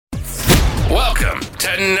Welcome to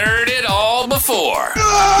Nerd It All Before.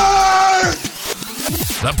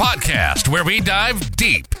 The podcast where we dive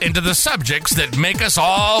deep into the subjects that make us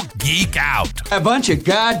all geek out. A bunch of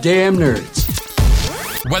goddamn nerds.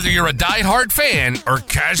 Whether you're a diehard fan or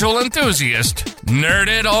casual enthusiast, Nerd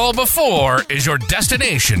It All Before is your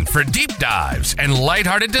destination for deep dives and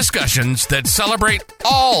lighthearted discussions that celebrate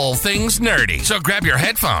all things nerdy. So grab your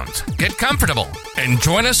headphones, get comfortable, and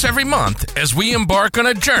join us every month as we embark on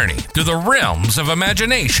a journey through the realms of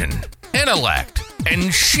imagination, intellect,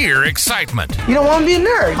 and sheer excitement. You don't want to be a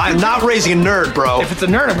nerd. I'm not raising a nerd, bro. If it's a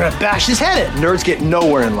nerd, I'm going to bash his head in. Nerds get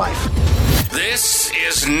nowhere in life. This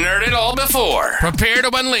is Nerd It All Before. Prepare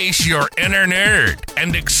to unleash your inner nerd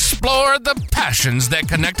and explore the passions that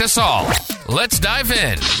connect us all. Let's dive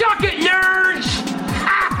in. Suck it, nerds!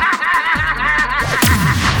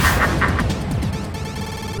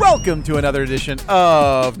 Welcome to another edition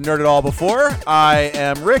of Nerd It All Before. I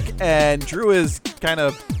am Rick, and Drew is kind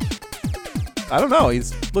of, I don't know,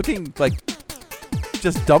 he's looking like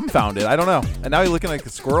just dumbfounded. I don't know. And now he's looking like a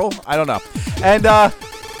squirrel. I don't know. And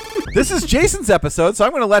this is Jason's episode, so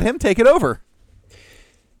I'm going to let him take it over.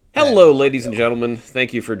 Hello, ladies and gentlemen.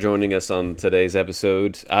 Thank you for joining us on today's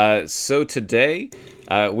episode. So today,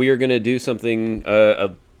 we are going to do something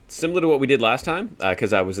similar to what we did last time,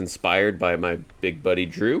 because I was inspired by my big buddy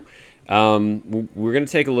Drew. We're going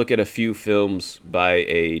to take a look at a few films by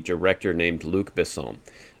a director named Luc Besson.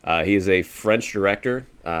 He is a French director,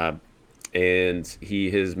 and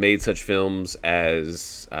he has made such films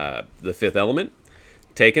as The Fifth Element,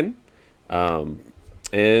 Taken,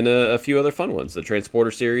 and a few other fun ones, the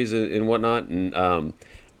Transporter series and whatnot. And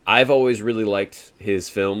I've always really liked his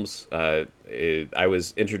films. I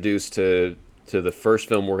was introduced to the first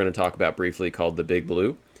film we're going to talk about briefly, called The Big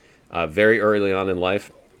Blue, very early on in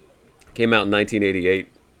life. Came out in 1988.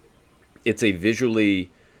 It's a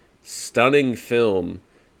visually stunning film,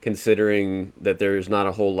 considering that there's not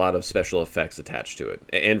a whole lot of special effects attached to it.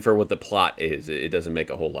 And for what the plot is, it doesn't make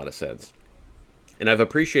a whole lot of sense. And I've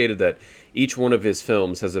appreciated that each one of his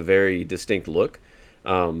films has a very distinct look,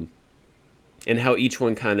 and how each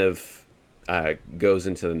one kind of goes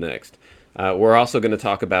into the next. We're also going to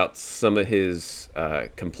talk about some of his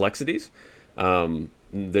complexities.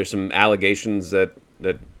 There's some allegations that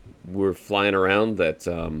were flying around that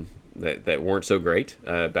weren't so great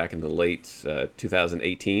back in the late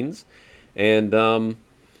 2018s, and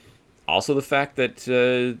also the fact that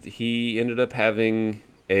he ended up having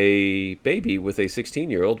a baby with a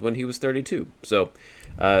 16-year-old when he was 32. So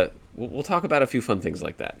we'll talk about a few fun things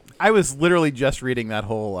like that. I was literally just reading that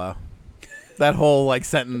whole like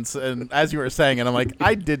sentence, and as you were saying it, I'm like,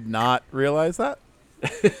 I did not realize that.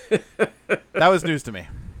 That was news to me.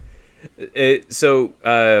 So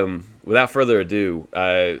without further ado,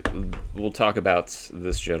 we'll talk about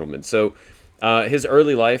this gentleman. So his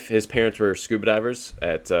early life, his parents were scuba divers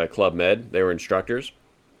at Club Med. They were instructors.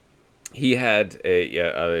 He had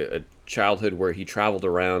a childhood where he traveled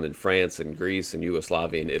around in France and Greece and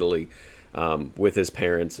Yugoslavia and Italy with his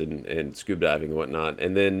parents and scuba diving and whatnot.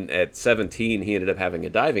 And then at 17, he ended up having a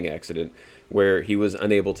diving accident where he was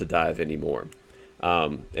unable to dive anymore.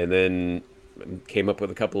 And then came up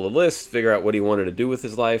with a couple of lists, figure out what he wanted to do with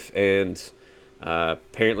his life. And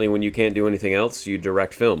apparently when you can't do anything else, you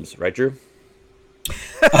direct films. Right, Drew?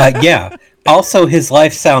 Yeah. Also, his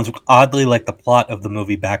life sounds oddly like the plot of the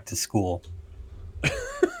movie Back to School.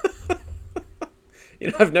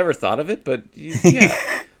 I've never thought of it, but yeah.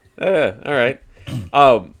 All right.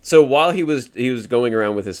 So while he was going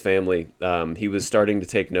around with his family, he was starting to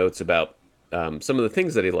take notes about some of the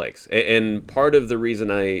things that he likes. And part of the reason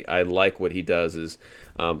I like what he does is,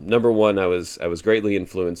 number one, I was greatly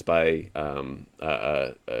influenced by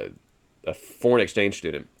a foreign exchange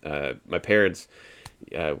student. My parents,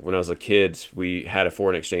 when I was a kid, we had a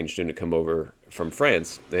foreign exchange student come over from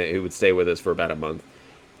France. He would stay with us for about a month.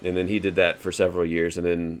 And then he did that for several years. And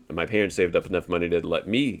then my parents saved up enough money to let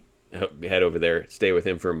me head over there, stay with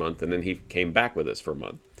him for a month. And then he came back with us for a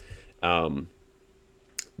month.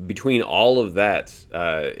 Between all of that,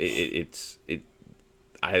 I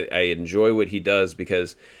enjoy what he does,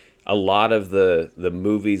 because a lot of the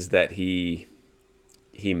movies that he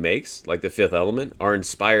makes, like The Fifth Element, are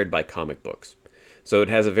inspired by comic books. So it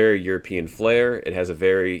has a very European flair. It has a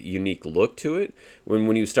very unique look to it.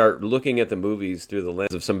 When you start looking at the movies through the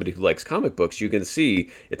lens of somebody who likes comic books, you can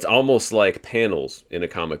see it's almost like panels in a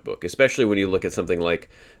comic book, especially when you look at something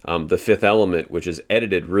like The Fifth Element, which is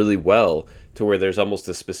edited really well to where there's almost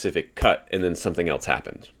a specific cut and then something else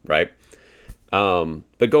happens, right?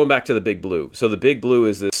 But going back to The Big Blue. So The Big Blue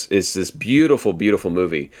is this beautiful, beautiful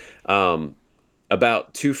movie.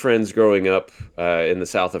 about two friends growing up in the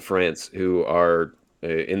south of France who are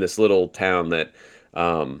in this little town that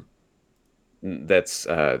um, that's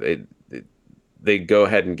they go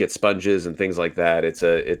ahead and get sponges and things like that. It's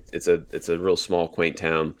a real small, quaint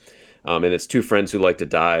town, and it's two friends who like to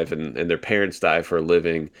dive, and their parents dive for a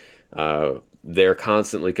living. They're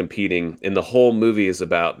constantly competing, and the whole movie is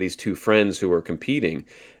about these two friends who are competing,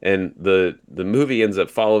 and the movie ends up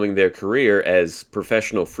following their career as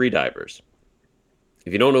professional freedivers.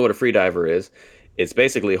 If you don't know what a freediver is, it's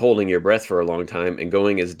basically holding your breath for a long time and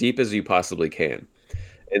going as deep as you possibly can.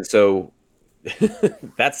 And so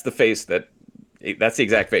that's the face that's the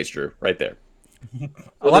exact face, Drew, right there.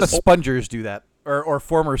 A lot of spongers do that, or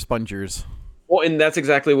former spongers. Well, and that's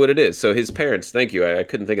exactly what it is. So his parents, thank you, I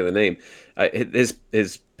couldn't think of the name.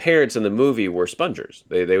 His parents in the movie were spongers.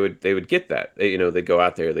 They would get that. They'd go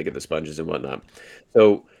out there, they get the sponges and whatnot.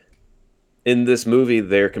 So in this movie,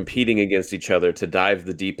 they're competing against each other to dive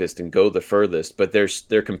the deepest and go the furthest. But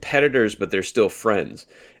they're competitors, but they're still friends.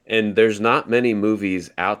 And there's not many movies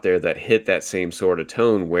out there that hit that same sort of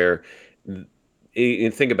tone where you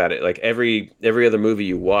think about it, like every other movie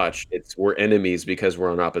you watch, we're enemies because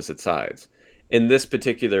we're on opposite sides. In this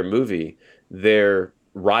particular movie, they're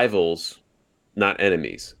rivals, not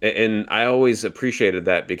enemies. And I always appreciated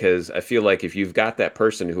that because I feel like if you've got that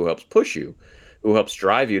person who helps push you, who helps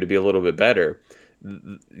drive you to be a little bit better,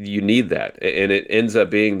 you need that. And it ends up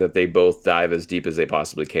being that they both dive as deep as they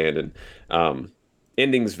possibly can. And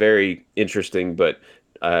ending's very interesting, but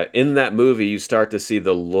in that movie, you start to see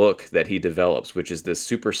the look that he develops, which is this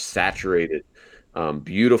super saturated,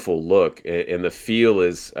 beautiful look, and the feel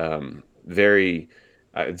is very.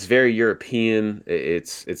 It's very European.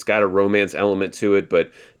 It's got a romance element to it,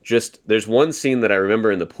 but just there's one scene that I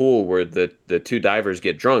remember in the pool where the two divers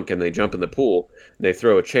get drunk and they jump in the pool and they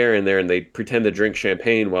throw a chair in there and they pretend to drink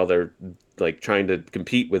champagne while they're like trying to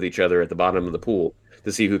compete with each other at the bottom of the pool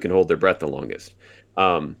to see who can hold their breath the longest.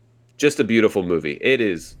 Um, just a beautiful movie. It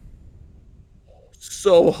is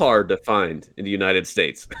so hard to find in the United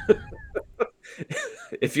States.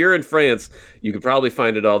 If you're in France, you could probably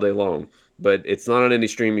find it all day long, but it's not on any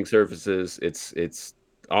streaming services. It's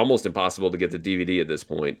almost impossible to get the DVD at this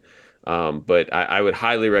point. But I would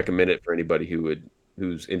highly recommend it for anybody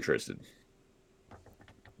who's interested.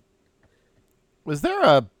 Was there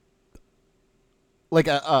a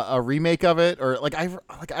remake of it, or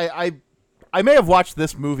I may have watched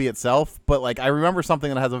this movie itself, but like I remember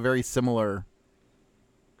something that has a very similar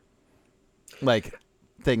like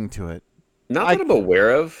thing to it. Not that I'm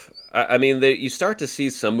aware of. I mean, you start to see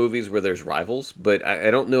some movies where there's rivals, but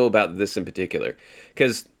I don't know about this in particular.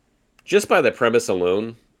 Because just by the premise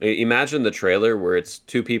alone, imagine the trailer where it's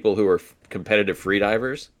two people who are competitive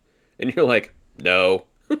freedivers, and you're like, no,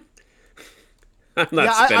 I'm not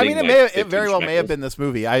I mean, spending it very well may have been this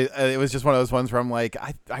movie. It was just one of those ones where I'm like,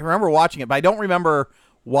 I remember watching it, but I don't remember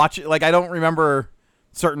watching. Like, I don't remember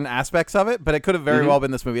certain aspects of it, but it could have very well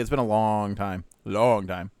been this movie. It's been a long time.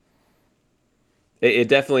 It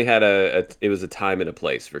definitely had it was a time and a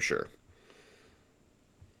place for sure.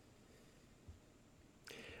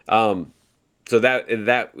 So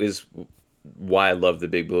that is why I love The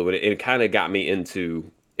Big Blue, and it kind of got me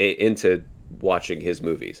into watching his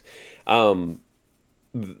movies.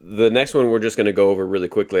 The next one we're just going to go over really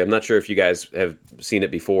quickly. I'm not sure if you guys have seen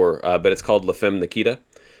it before, but it's called La Femme Nikita.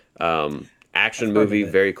 Action movie,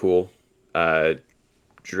 very cool.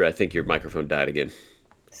 Drew, I think your microphone died again.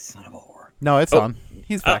 Son of a whore. No, it's on.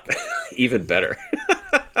 He's back. Even better.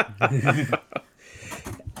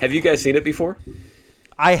 Have you guys seen it before?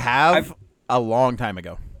 I have a long time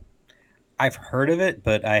ago. I've heard of it,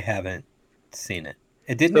 but I haven't seen it.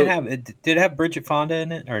 Did it have Bridget Fonda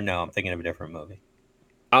in it, or no? I'm thinking of a different movie.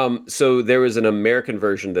 So there was an American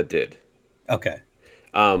version that did. Okay.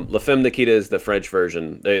 La Femme Nikita is the French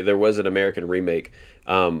version. There was an American remake.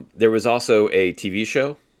 There was also a TV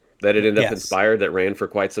show that it ended up inspired that ran for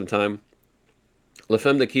quite some time. La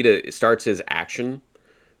Femme Nikita starts his action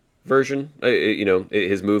version,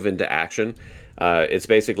 his move into action. It's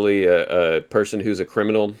basically a person who's a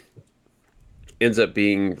criminal ends up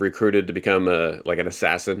being recruited to become like an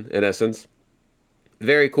assassin in essence.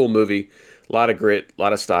 Very cool movie, a lot of grit, a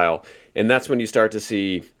lot of style, and that's when you start to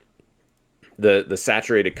see the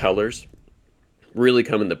saturated colors really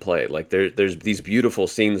come into play. Like there's these beautiful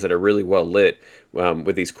scenes that are really well lit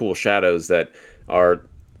with these cool shadows that are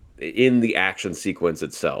in the action sequence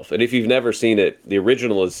itself. And if you've never seen it, the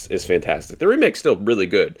original is fantastic. The remake's still really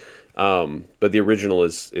good, but the original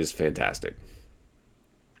is fantastic.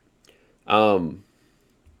 The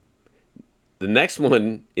next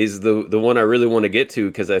one is the one I really want to get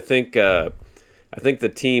to because I think I think the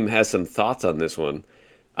team has some thoughts on this one.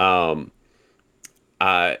 Um,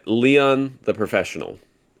 Leon the Professional.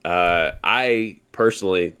 I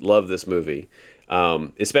personally love this movie,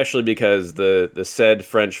 especially because the said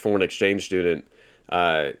French foreign exchange student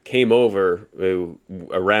came over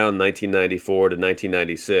around 1994 to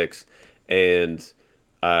 1996, and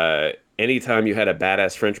anytime you had a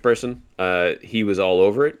badass French person, he was all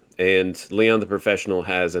over it. And Leon the Professional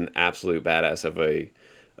has an absolute badass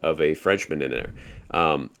of a Frenchman in there.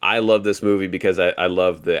 I love this movie because I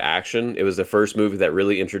love the action. It was the first movie that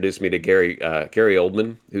really introduced me to Gary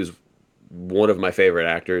Oldman, who's one of my favorite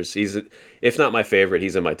actors. He's, if not my favorite,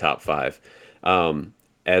 he's in my top five.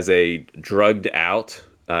 As a drugged out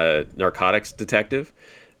narcotics detective,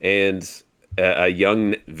 and a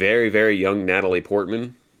young, very very young Natalie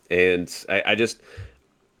Portman, and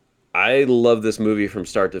I love this movie from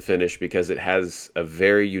start to finish because it has a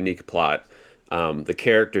very unique plot. The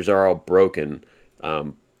characters are all broken,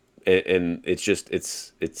 and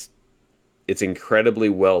it's incredibly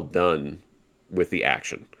well done with the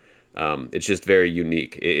action. It's just very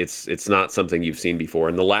unique. It's not something you've seen before,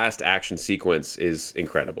 and the last action sequence is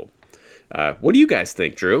incredible. What do you guys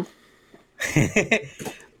think, Drew?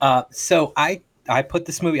 So I put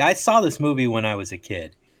this movie. I saw this movie when I was a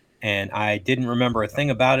kid, and I didn't remember a thing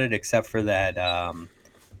about it except for that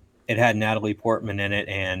it had Natalie Portman in it,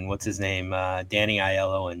 and what's his name, Danny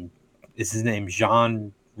Aiello, and is his name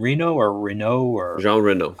Jean Reno or Renault or Jean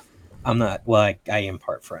Reno. I'm not. Well, I am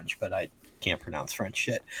part French, but I can't pronounce French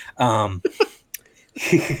shit.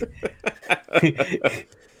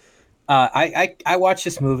 I watched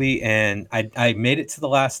this movie and I made it to the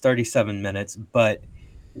last 37 minutes, but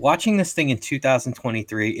watching this thing in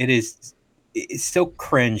 2023, it's still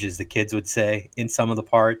cringe, as the kids would say, in some of the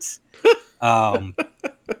parts.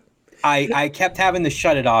 I kept having to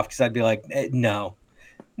shut it off because I'd be like, no.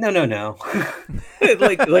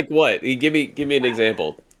 like what? Give me an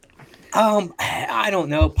example. I don't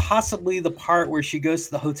know. Possibly the part where she goes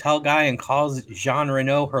to the hotel guy and calls Jean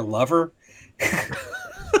Reno her lover.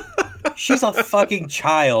 She's a fucking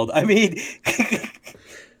child. I mean,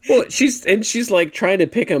 well, she's like trying to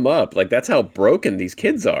pick him up. Like, that's how broken these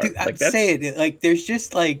kids are. dude, Like, I'm that's saying, like, there's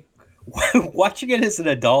just like watching it as an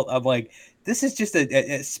adult. I'm like, this is just a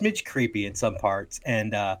smidge creepy in some parts,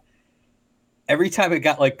 and every time it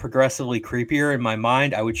got like progressively creepier in my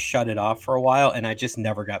mind, I would shut it off for a while, and I just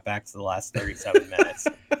never got back to the last 37 minutes.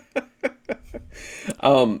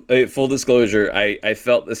 Full disclosure, I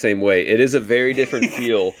felt the same way. It is a very different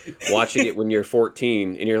feel watching it when you're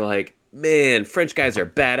 14 and you're like, man, French guys are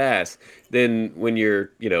badass, than when you're,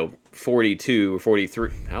 42 or 43.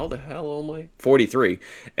 How the hell am I? 43.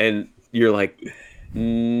 And you're like,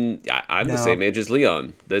 I'm the same age as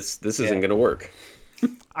Leon. This isn't gonna work.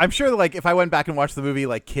 I'm sure, like, if I went back and watched the movie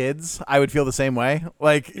like kids, I would feel the same way.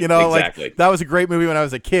 Like, Exactly. like that was a great movie when I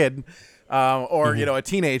was a kid, or a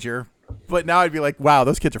teenager. But now I'd be like, wow,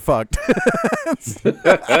 those kids are fucked.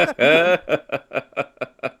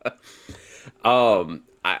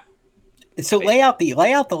 So lay out the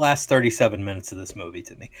last 37 minutes of this movie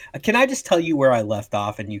to me. Can I just tell you where I left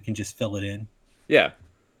off and you can just fill it in? Yeah.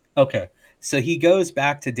 Okay. So he goes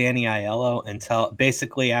back to Danny Aiello and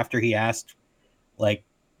basically after he asked, like,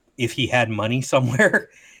 if he had money somewhere,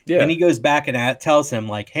 Yeah. and he goes back and tells him,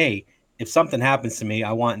 like, hey, if something happens to me,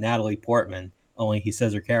 I want Natalie Portman. Only he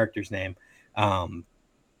says her character's name.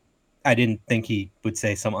 I didn't think he would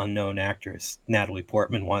say some unknown actress. Natalie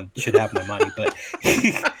Portman should have my money, but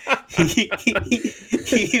he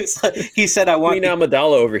said, I want Queen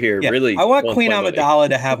Amidala over here. yeah, Really, I want wants Queen my money. Amidala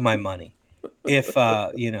to have my money. If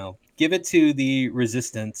give it to the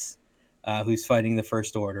resistance, who's fighting the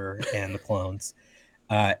First Order and the clones.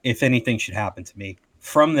 If anything should happen to me,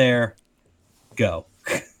 from there, go.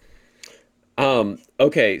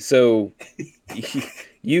 Okay, so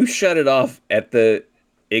you shut it off at the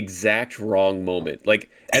exact wrong moment. Like,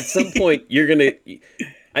 at some point, you're gonna.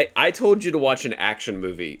 I told you to watch an action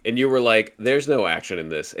movie, and you were like, "There's no action in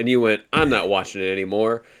this," and you went, "I'm not watching it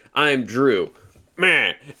anymore. I'm Drew."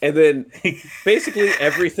 Man, and then basically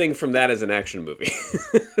everything from that is an action movie.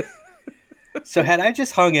 So had I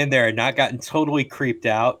just hung in there and not gotten totally creeped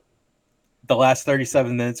out, the last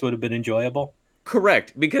 37 minutes would have been enjoyable.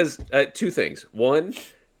 Correct, because two things. One,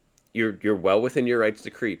 you're well within your rights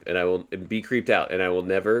to creep, and I will be creeped out, and I will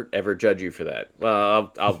never ever judge you for that.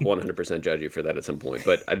 Well, I'll 100% judge you for that at some point,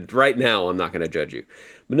 but right now I'm not going to judge you.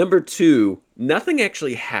 But number two, nothing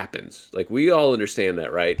actually happens. Like, we all understand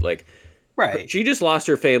that, right? Like, Right. she just lost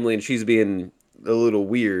her family, and she's being a little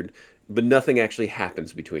weird, but nothing actually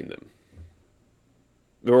happens between them.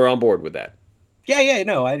 We're on board with that. Yeah,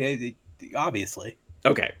 no, I obviously.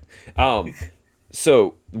 Okay.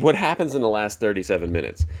 So what happens in the last 37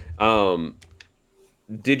 minutes?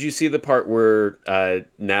 Did you see the part where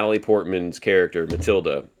Natalie Portman's character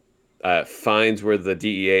Matilda finds where the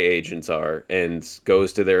DEA agents are and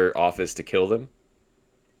goes to their office to kill them?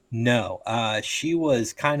 No, she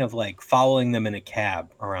was kind of like following them in a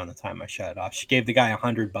cab around the time I shut it off. She gave the guy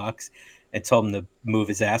 $100 and told him to move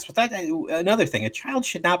his ass. But that, another thing, a child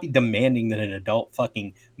should not be demanding that an adult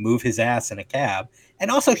fucking move his ass in a cab,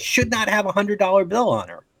 and also should not have $100 bill on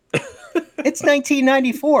her. It's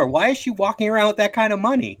 1994. Why is she walking around with that kind of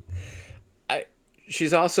money?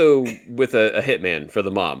 She's also with a hitman for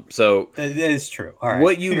the mom. So That is true. All right.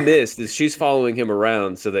 what you missed is she's following him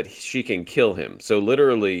around so that she can kill him. So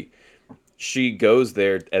literally, she goes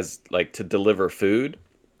there as like to deliver food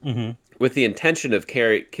with the intention of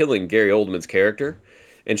killing Gary Oldman's character,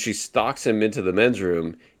 and she stalks him into the men's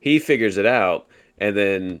room. He figures it out and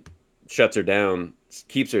then shuts her down,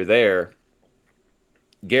 keeps her there.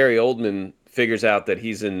 Gary Oldman figures out that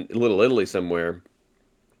he's in Little Italy somewhere.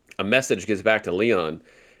 A message gets back to Leon,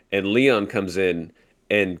 and Leon comes in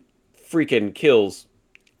and freaking kills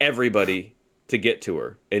everybody to get to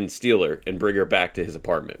her and steal her and bring her back to his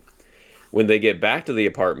apartment. When they get back to the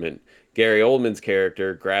apartment, Gary Oldman's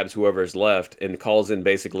character grabs whoever's left and calls in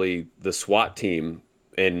basically the SWAT team.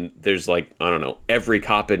 And there's like, I don't know, every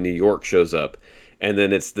cop in New York shows up. And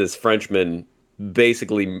then it's this Frenchman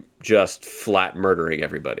basically just flat murdering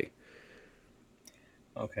everybody.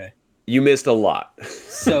 Okay. You missed a lot.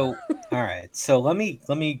 So, all right. So let me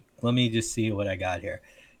just see what I got here.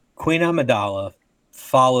 Queen Amidala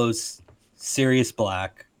follows Sirius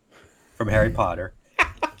Black from Harry Potter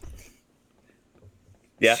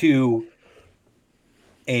to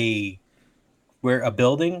a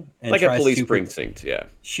building and like a tries police to precinct. Yeah.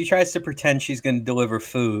 She tries to pretend she's going to deliver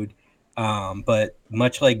food, but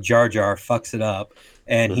much like Jar Jar fucks it up,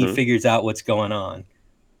 and he figures out what's going on.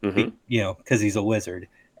 Because he's a wizard.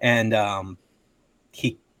 And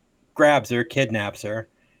he grabs her, kidnaps her,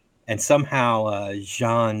 and somehow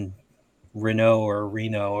Jean Reno,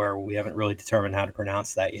 or we haven't really determined how to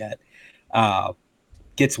pronounce that yet,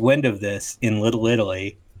 gets wind of this in Little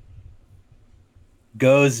Italy,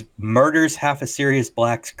 murders half of Sirius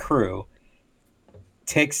Black's crew,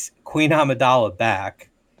 takes Queen Amidala back,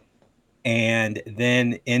 and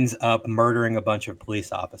then ends up murdering a bunch of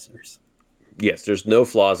police officers. Yes, there's no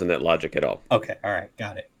flaws in that logic at all. Okay, all right,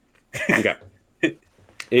 got it. Okay.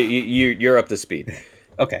 You're up to speed.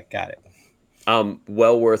 Okay, got it.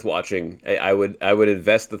 Well worth watching. I would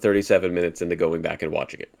invest the 37 minutes into going back and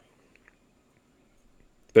watching it.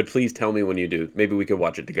 But please tell me when you do. Maybe we could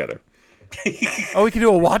watch it together. Oh, we could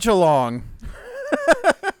do a watch along.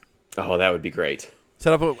 Oh, that would be great.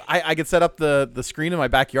 I could set up the screen in my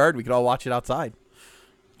backyard. We could all watch it outside.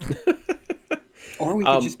 Or we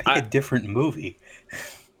could just pick a different movie.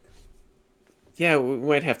 Yeah, we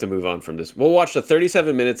might have to move on from this. We'll watch the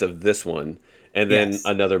 37 minutes of this one, and then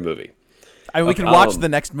another movie. We can watch the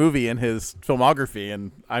next movie in his filmography,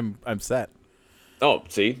 and I'm set. Oh,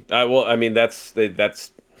 see, well, I mean that is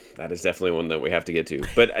definitely one that we have to get to.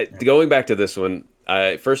 But going back to this one,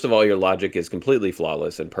 first of all, your logic is completely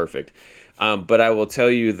flawless and perfect. But I will tell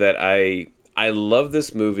you that I love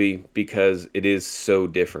this movie because it is so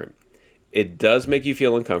different. It does make you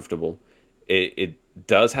feel uncomfortable. It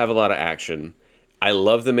does have a lot of action. I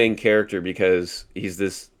love the main character because he's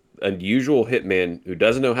this unusual hitman who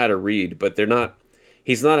doesn't know how to read, but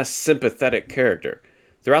he's not a sympathetic character.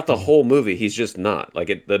 Throughout the whole movie, he's just not.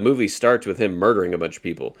 Like the movie starts with him murdering a bunch of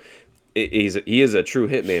people. He is a true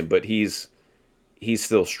hitman, but he's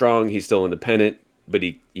still strong. He's still independent, but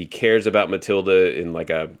he cares about Matilda in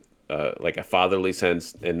like a fatherly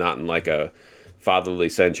sense, and not in like a fatherly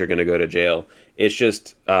sense you're going to go to jail. It's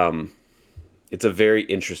just it's a very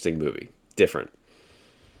interesting movie, different.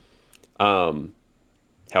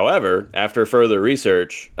 However, after further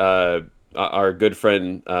research, our good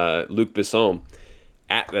friend Luc Besson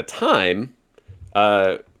at the time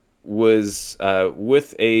was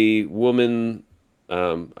with a woman.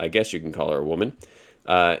 I guess you can call her a woman.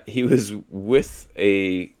 He was with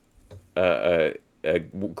a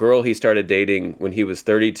girl he started dating when he was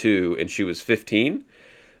 32 and she was 15.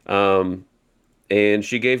 And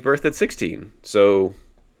she gave birth at 16. So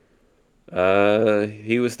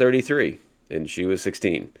he was 33 and she was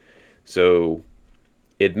 16. So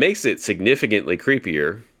it makes it significantly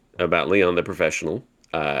creepier about Leon the Professional.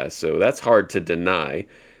 So that's hard to deny.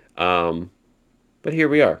 But here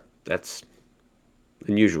we are. That's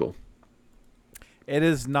unusual. It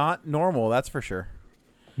is not normal, that's for sure.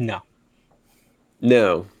 No.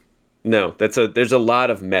 There's a lot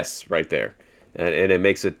of mess right there, and it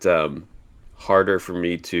makes it harder for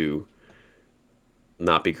me to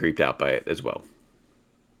not be creeped out by it as well.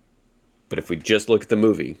 But if we just look at the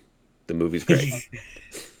movie's great.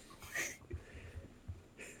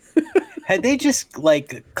 Had they just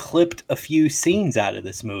like clipped a few scenes out of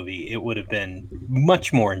this movie, it would have been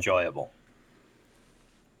much more enjoyable.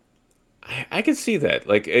 I can see that.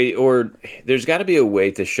 Or there's got to be a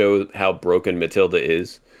way to show how broken Matilda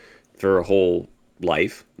is for her whole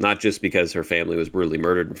life, not just because her family was brutally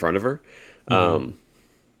murdered in front of her, than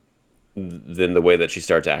the way that she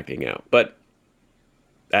starts acting out. But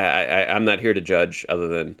I'm not here to judge, other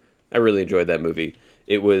than I really enjoyed that movie.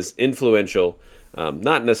 It was influential,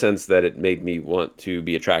 not in the sense that it made me want to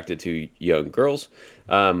be attracted to young girls,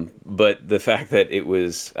 but the fact that it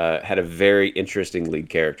was had a very interesting lead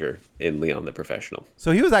character in Leon the Professional.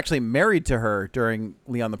 So he was actually married to her during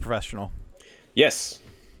Leon the Professional. Yes,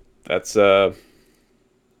 that's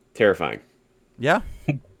terrifying. Yeah.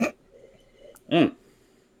 And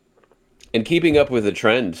keeping up with the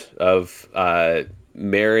trend of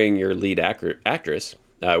marrying your lead actress,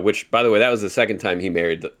 which, by the way, that was the second time he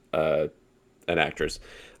married an actress.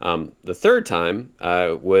 The third time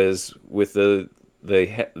was with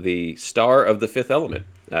the star of The Fifth Element,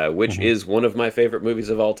 which is one of my favorite movies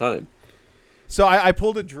of all time. So I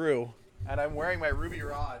pulled a Drew, and I'm wearing my Ruby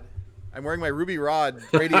Rod. I'm wearing my Ruby Rod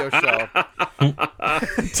radio show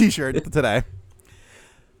T-shirt today.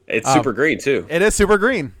 It's super green too. It is super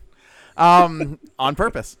green, on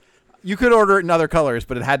purpose. You could order it in other colors,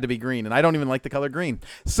 but it had to be green, and I don't even like the color green.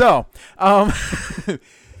 So,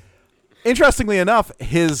 interestingly enough,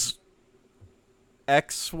 his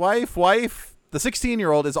wife, the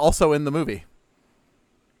 16-year-old, is also in the movie.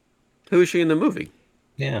 Who is she in the movie?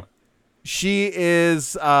 Yeah. She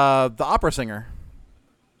is the opera singer.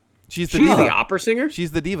 She's the She's diva. the opera singer?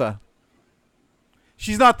 She's the diva.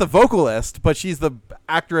 She's not the vocalist, but she's the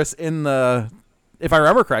actress in the, if I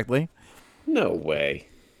remember correctly. No way.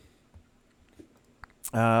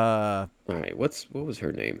 All right, what was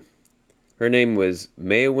her name? Her name was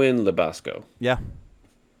Maywin Labasco. Yeah.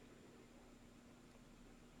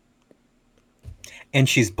 And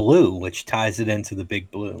she's blue, which ties it into the big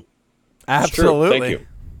blue. Absolutely. Thank you.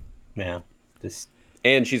 Yeah.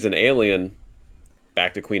 And she's an alien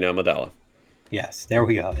back to Queen Amidala. Yes, there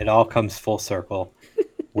we go. It all comes full circle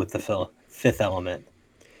with the Fifth Element.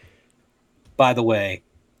 By the way,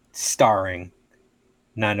 starring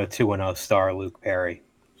 90210 star Luke Perry.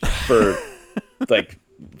 For like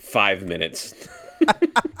 5 minutes.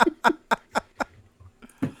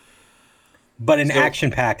 But an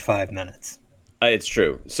action-packed 5 minutes. It's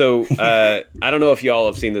true. So I don't know if y'all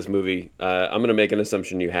have seen this movie. I'm going to make an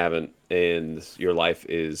assumption you haven't, and your life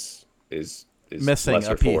is missing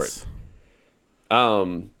lesser a piece. For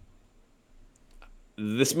it.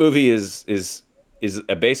 This movie is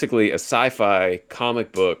basically a sci-fi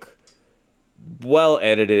comic book, well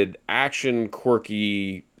edited, action,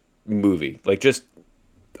 quirky movie. Like, just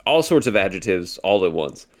all sorts of adjectives all at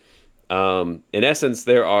once. In essence,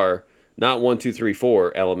 there are not 1, 2, 3,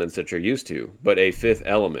 4 elements that you're used to, but a fifth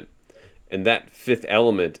element. And that fifth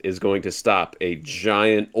element is going to stop a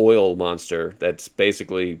giant oil monster that's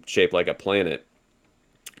basically shaped like a planet,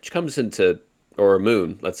 which comes into, or a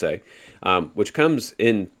moon, let's say, which comes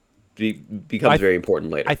in, becomes very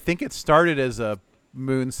important later. I think it started as a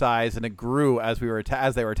moon size, and it grew as they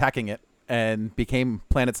were attacking it, and became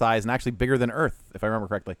planet size and actually bigger than Earth, if I remember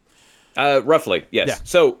correctly. Roughly, yes. Yeah.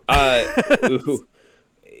 So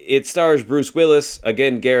it stars Bruce Willis,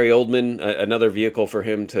 again, Gary Oldman, another vehicle for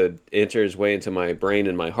him to enter his way into my brain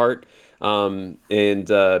and my heart, and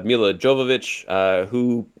Mila Jovovich,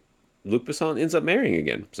 who Luc Besson ends up marrying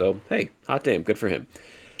again. So, hey, hot damn, good for him.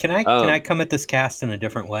 Can I come at this cast in a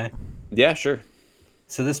different way? Yeah, sure.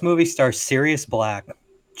 So this movie stars Sirius Black,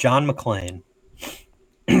 John McClane,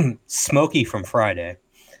 Smokey from Friday,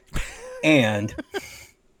 and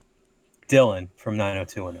Dylan from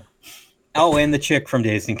 90210. Oh, and the chick from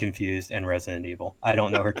Dazed and Confused and Resident Evil. I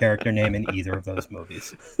don't know her character name in either of those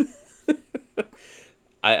movies.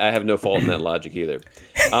 I have no fault in that logic either.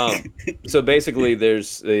 So basically,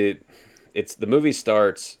 the movie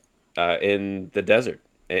starts in the desert,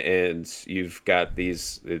 and you've got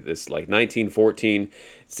this like 1914.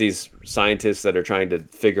 It's these scientists that are trying to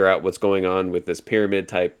figure out what's going on with this pyramid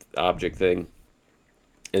type object thing.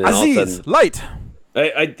 And then Aziz, all of a sudden, light.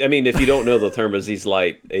 I mean, if you don't know the term Aziz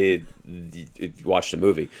Light, watch the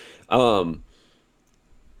movie. And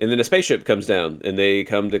then a spaceship comes down, and they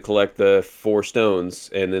come to collect the 4 stones,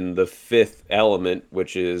 and then the fifth element,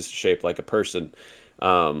 which is shaped like a person,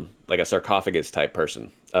 like a sarcophagus type person.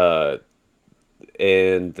 And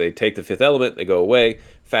they take the fifth element, they go away.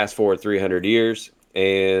 Fast forward 300 years,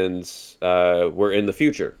 and we're in the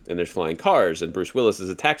future, and there's flying cars, and Bruce Willis is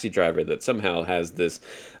a taxi driver that somehow has this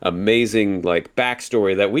amazing like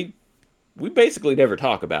backstory that we basically never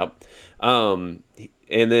talk about. And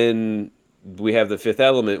then we have the Fifth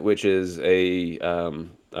Element, which is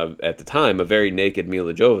at the time a very naked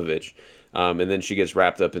Mila Jovovich, and then she gets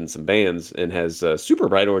wrapped up in some bands and has super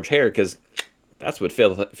bright orange hair because that's what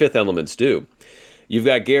Fifth Elements do. You've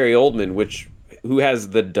got Gary Oldman, who has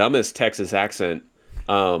the dumbest Texas accent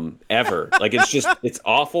ever. Like it's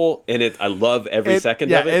awful, and I love every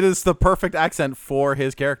second of it. Yeah, it is the perfect accent for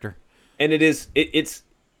his character, and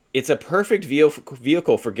it's a perfect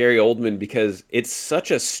vehicle for Gary Oldman because it's such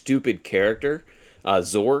a stupid character,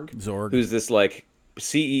 Zorg, who's this like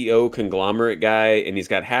CEO conglomerate guy, and he's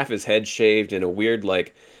got half his head shaved and a weird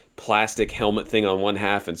like plastic helmet thing on one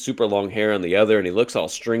half and super long hair on the other, and he looks all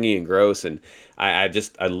stringy and gross. And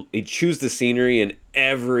he chews the scenery in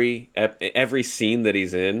every scene that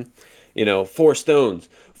he's in. 4 stones,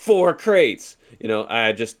 4 crates.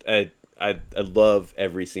 I love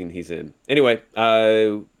every scene he's in. Anyway,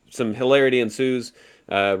 some hilarity ensues.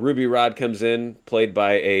 Ruby Rhod comes in, played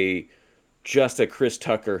by a Chris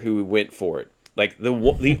Tucker who went for it. Like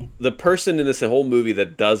the person in this whole movie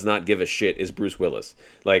that does not give a shit is Bruce Willis.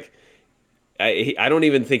 Like I don't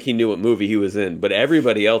even think he knew what movie he was in, but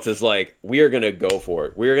everybody else is like, we are gonna go for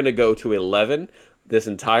it. We're gonna go to 11 this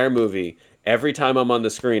entire movie. Every time I'm on the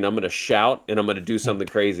screen, I'm gonna shout and I'm gonna do something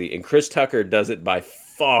crazy. And Chris Tucker does it by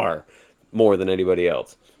far more than anybody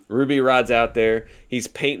else. Ruby Rhod's out there. He's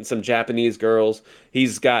painting some Japanese girls.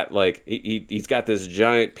 He's got like he's got this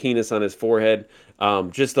giant penis on his forehead.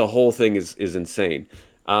 Just the whole thing is insane.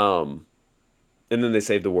 And then they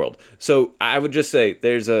save the world. So I would just say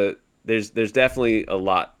there's definitely a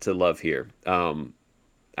lot to love here.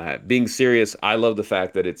 Being serious, I love the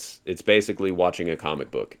fact that it's basically watching a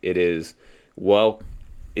comic book. It is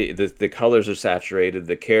the colors are saturated.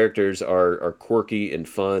 The characters are quirky and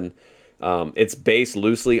fun. It's based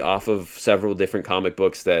loosely off of several different comic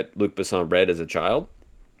books that Luc Besson read as a child.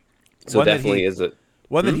 So one definitely is it.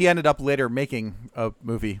 One that he ended up later making a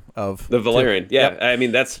movie of. The Valerian. Yeah. Yep. I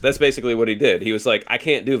mean, that's basically what he did. He was like, I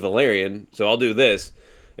can't do Valerian, so I'll do this.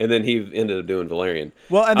 And then he ended up doing Valerian.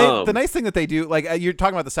 Well, and the nice thing that they do, like you're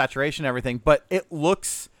talking about the saturation and everything, but it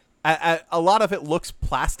looks, a lot of it looks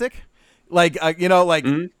plastic. Like, but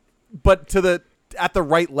at the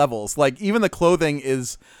right levels. Like even the clothing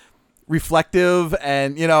is reflective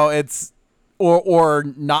and, it's, or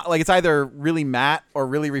not, like it's either really matte or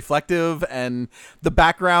really reflective, and the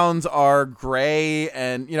backgrounds are gray,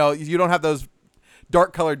 and you don't have those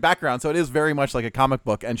dark colored backgrounds, so it is very much like a comic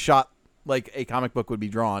book and shot like a comic book would be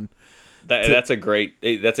drawn. That's a great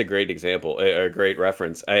example, a great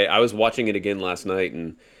reference. I was watching it again last night,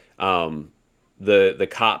 and the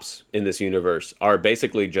cops in this universe are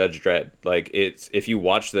basically Judge Dredd. Like if you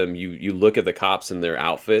watch them, you look at the cops and their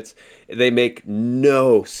outfits, they make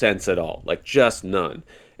no sense at all, like just none.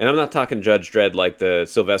 And I'm not talking Judge Dredd like the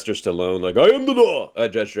Sylvester Stallone, like I am the law,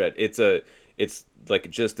 Judge Dredd. It's like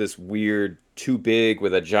just this weird, too big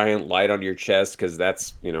with a giant light on your chest because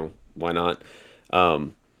that's why not.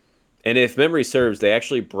 And if memory serves, they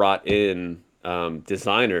actually brought in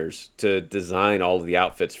designers to design all of the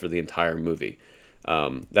outfits for the entire movie.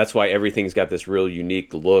 That's why everything's got this real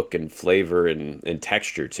unique look and flavor and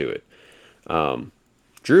texture to it.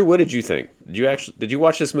 Drew, what did you think? Did you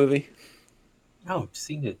watch this movie? Oh, I've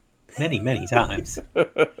seen it many times.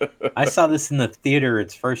 I saw this in the theater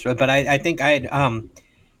its first, but I think Day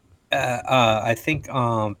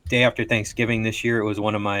after Thanksgiving this year, it was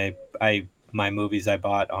one of my movies I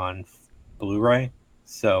bought on Blu-ray.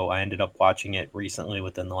 So I ended up watching it recently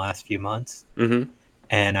within the last few months. Mm-hmm.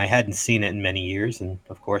 And I hadn't seen it in many years, and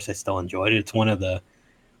of course I still enjoyed it. It's one of the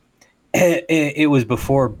it was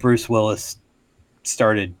before Bruce Willis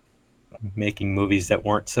started making movies that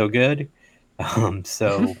weren't so good.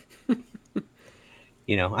 So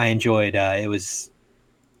I enjoyed it. Was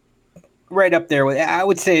right up there with, I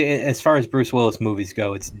would say, as far as Bruce Willis movies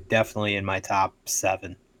go, it's definitely in my top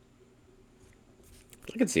 7.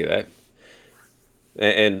 I can see that.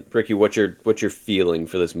 And Ricky, what's your feeling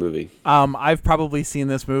for this movie? I've probably seen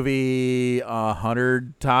this movie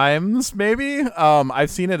 100 times, maybe. I've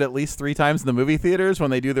seen it at least 3 times in the movie theaters when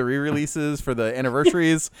they do the re-releases for the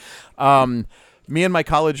anniversaries. Me and my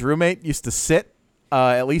college roommate used to sit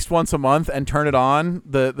at least once a month and turn it on.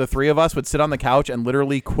 The 3 of us would sit on the couch and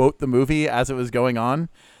literally quote the movie as it was going on.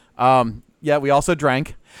 Yeah, we also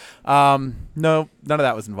drank. No, none of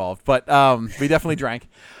that was involved, but we definitely drank.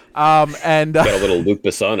 And got a little Luc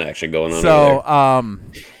Besson action going on. So, over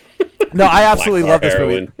there. No, I absolutely love this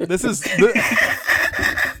movie. This is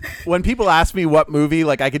when people ask me what movie,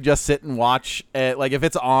 like, I could just sit and watch it, like, if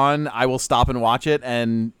it's on, I will stop and watch it,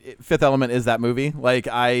 and Fifth Element is that movie. Like,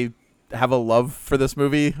 I have a love for this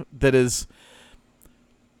movie that is,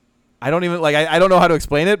 I don't even, like, I don't know how to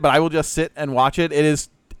explain it, but I will just sit and watch it. It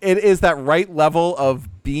is that right level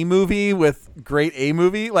of B movie with great A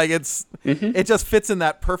movie. Like, it just fits in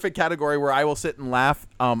that perfect category where I will sit and laugh.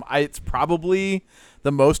 It's probably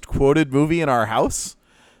the most quoted movie in our house,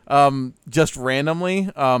 just randomly,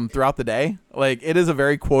 throughout the day. Like, it is a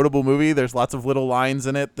very quotable movie. There's lots of little lines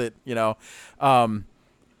in it that,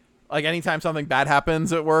 like, anytime something bad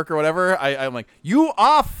happens at work or whatever, I'm like, "You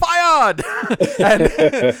are fired!" and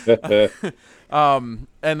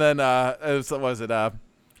then what was it?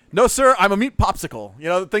 "No, sir, I'm a meat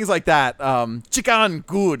popsicle." Things like that. Chicken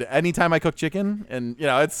good. Anytime I cook chicken, and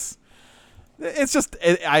it's just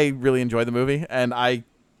I really enjoy the movie, and I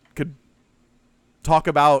could talk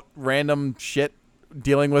about random shit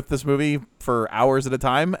dealing with this movie for hours at a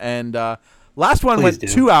time. And last one went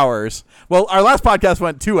 2 hours. Well, our last podcast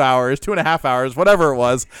went 2 hours, 2.5 hours, whatever it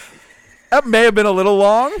was. That may have been a little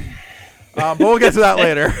long, but we'll get to that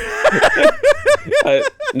later.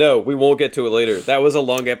 No, we won't get to it later. That was a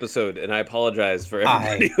long episode, and I apologize for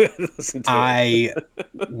everybody who listened to it. I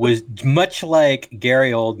was much like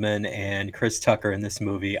Gary Oldman and Chris Tucker in this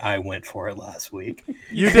movie. I went for it last week.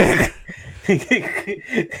 You did.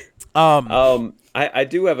 I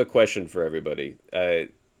do have a question for everybody.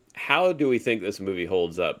 How do we think this movie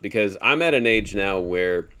holds up? Because I'm at an age now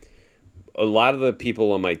where a lot of the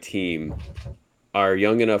people on my team are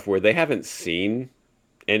young enough where they haven't seen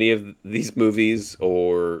any of these movies,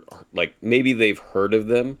 or like maybe they've heard of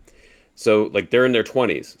them. So like they're in their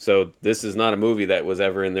 20s. So this is not a movie that was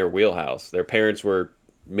ever in their wheelhouse. Their parents were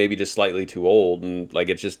maybe just slightly too old, and like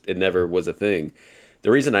it never was a thing.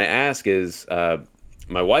 The reason I ask is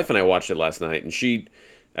my wife and I watched it last night, and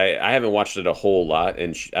I haven't watched it a whole lot,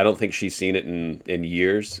 and I don't think she's seen it in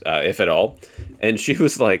years, if at all. And she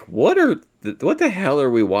was like, what the hell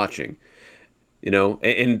are we watching?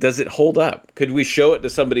 And does it hold up? Could we show it to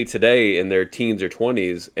somebody today in their teens or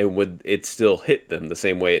 20s, and would it still hit them the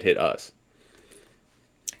same way it hit us?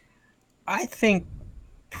 I think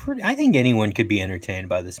anyone could be entertained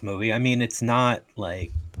by this movie. I mean, it's not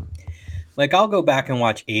like I'll go back and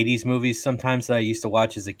watch 80s movies sometimes that I used to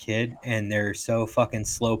watch as a kid, and they're so fucking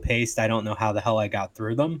slow paced. I don't know how the hell I got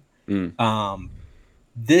through them.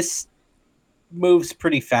 This moves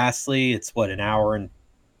pretty fastly. It's an hour and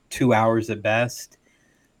 2 hours at best.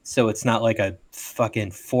 So it's not like a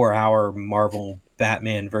fucking 4-hour Marvel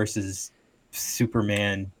Batman versus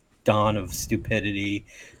Superman Dawn of Stupidity.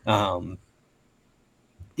 I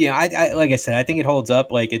like I said, I think it holds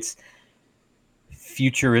up. Like, it's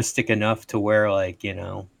futuristic enough to where, like,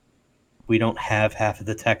 we don't have half of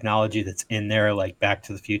the technology that's in there, like Back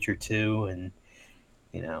to the Future 2, and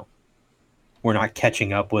we're not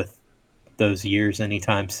catching up with those years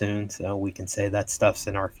anytime soon, so we can say that stuff's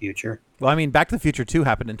in our future. Well, I mean, Back to the Future 2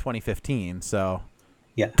 happened in 2015, so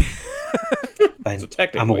yeah.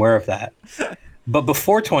 I'm aware of that. But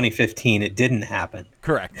before 2015, it didn't happen.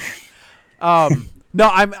 Correct. No,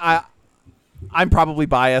 I'm probably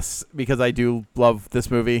biased because I do love this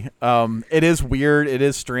movie. It is weird, it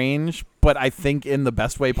is strange, but I think in the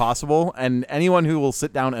best way possible, and anyone who will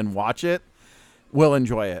sit down and watch it will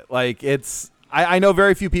enjoy it. Like, I know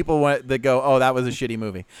very few people that go, "Oh, that was a shitty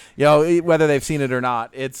movie." Whether they've seen it or not,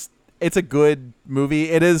 it's a good movie.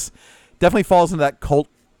 It is definitely falls into that cult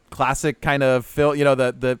classic kind of film.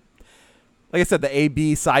 The like I said, the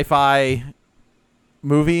AB sci-fi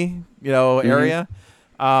movie area.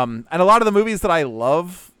 And a lot of the movies that I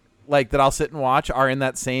love, like that I'll sit and watch, are in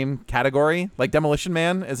that same category. Like Demolition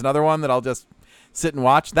Man is another one that I'll just sit and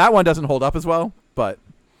watch. That one doesn't hold up as well, but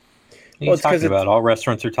it's talking about all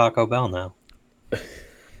restaurants are Taco Bell now.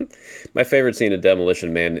 My favorite scene of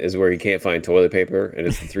Demolition Man is where he can't find toilet paper, and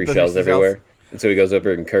it's the three shells everywhere. And so he goes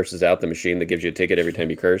over and curses out the machine that gives you a ticket every time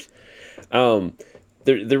you curse. The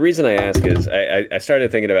reason I ask is I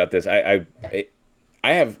started thinking about this. I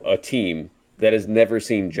have a team that has never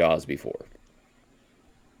seen Jaws before.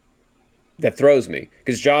 That throws me,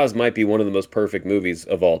 because Jaws might be one of the most perfect movies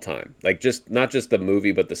of all time. Like, not just the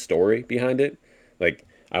movie, but the story behind it. Like,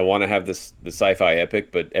 I want to have the sci-fi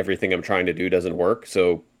epic, but everything I'm trying to do doesn't work.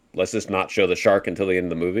 So let's just not show the shark until the end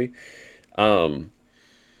of the movie. And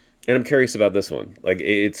I'm curious about this one. Like,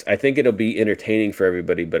 I think it'll be entertaining for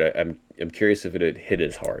everybody, but I'm curious if it'd hit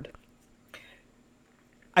as hard.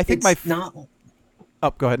 I think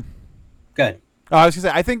Oh, go ahead. Good. Oh, I was gonna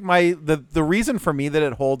say, I think the reason for me that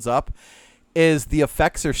it holds up is the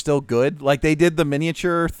effects are still good. Like, they did the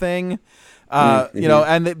miniature thing You know,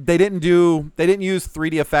 and they didn't use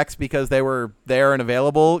 3D effects because they were there and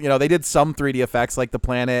available. You know, they did some 3D effects like the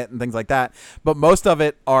planet and things like that, but most of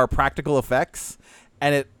it are practical effects,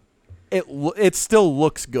 and it still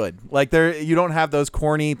looks good. Like you don't have those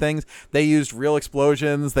corny things. They used real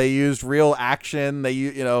explosions. They used real action.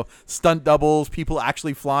 Stunt doubles, people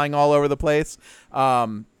actually flying all over the place.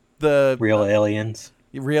 The real aliens.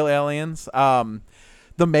 The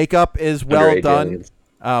makeup is well done.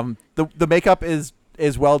 The makeup is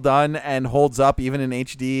well done and holds up even in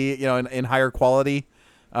HD, you know, in higher quality.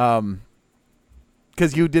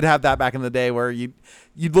 Because you did have that back in the day where you'd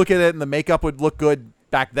look at it and the makeup would look good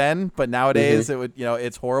back then, but nowadays it would, you know,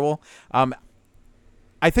 it's horrible.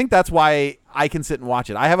 I think that's why I can sit and watch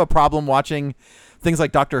it. I have a problem watching things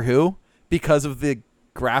like Doctor Who because of the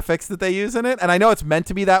graphics that they use in it, and I know it's meant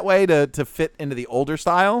to be that way to fit into the older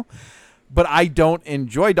style, but I don't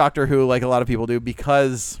enjoy Doctor Who like a lot of people do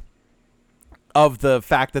because of the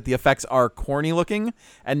fact that the effects are corny looking,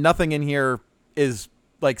 and nothing in here is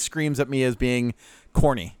like screams at me as being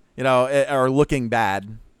corny, you know, or looking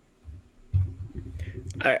bad.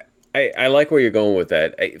 I like where you're going with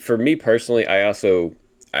that. For me personally,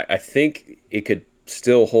 I think it could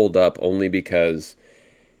still hold up only because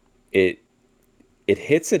it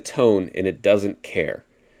hits a tone and it doesn't care,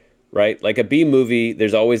 right? Like a B movie,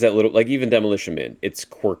 there's always that little, like even Demolition Man, it's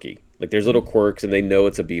quirky. Like there's little quirks and they know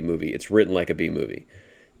it's a B movie. It's written like a B movie.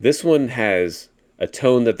 This one has a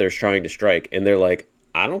tone that they're trying to strike, and they're like,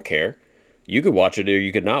 I don't care. You could watch it or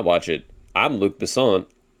you could not watch it. I'm Luc Besson.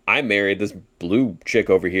 I married this blue chick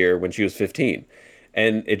over here when she was 15.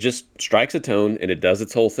 And it just strikes a tone and it does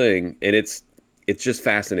its whole thing. And it's just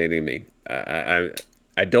fascinating to me.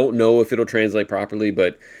 I don't know if it'll translate properly,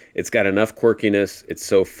 but it's got enough quirkiness. It's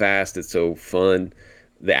so fast. It's so fun.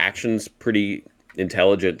 The action's pretty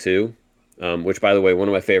intelligent too. Which, by the way, one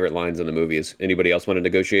of my favorite lines in the movie is, anybody else want to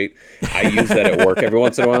negotiate? I use that at work every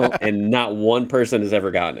once in a while, and not one person has ever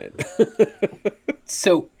gotten it.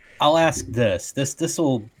 So I'll ask this. This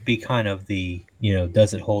will be kind of the, you know,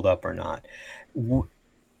 does it hold up or not?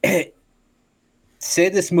 Say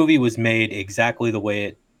this movie was made exactly the way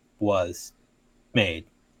it was made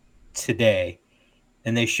today,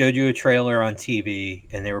 and they showed you a trailer on TV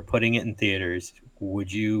and they were putting it in theaters.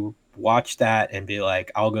 Would you watch that and be like,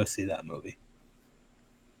 I'll go see that movie?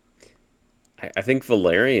 I think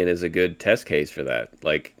Valerian is a good test case for that.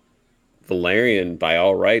 Like, Valerian, by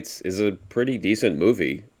all rights, is a pretty decent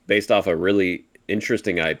movie based off a really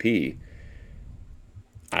interesting IP.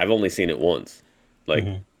 I've only seen it once. Like,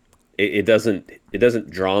 it doesn't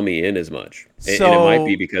draw me in as much. And it might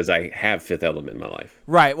be because I have Fifth Element in my life.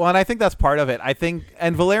 Right. Well, and I think that's part of it.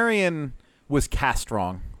 And Valerian was cast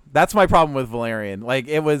wrong. That's my problem with Valerian. Like,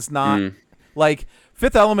 it was not like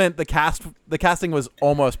Fifth Element. The casting was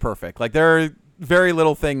almost perfect. Like, there are very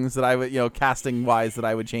little things that I would, you know, casting wise, that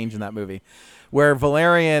I would change in that movie. Where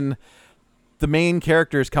Valerian, the main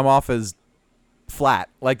characters come off as flat.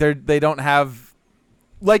 Like they don't have,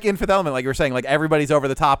 like in Fifth Element, like you were saying, like everybody's over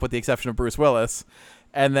the top with the exception of Bruce Willis,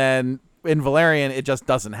 and then in Valerian it just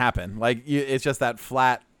doesn't happen. Like it's just that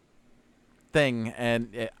flat thing.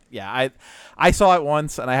 And I saw it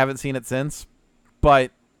once and I haven't seen it since,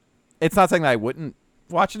 but it's not saying that I wouldn't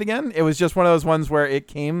watch it again. It was just one of those ones where it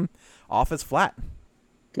came off as flat.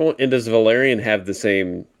 Well, and does Valerian have the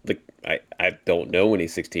same, like, I don't know any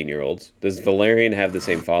 16-year-olds. Does Valerian have the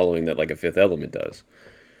same following that like a Fifth Element does?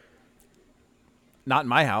 Not in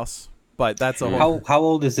my house, but that's a whole... How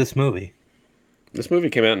old is this movie? This movie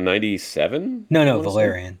came out in 97? No,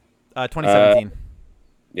 Valerian. 2017.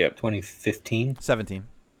 Yep. 2015? 17.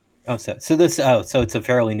 Oh, so it's a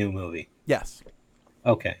fairly new movie. Yes.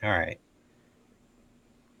 Okay, all right.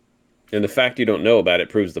 And the fact you don't know about it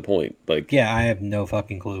proves the point. Like, yeah, I have no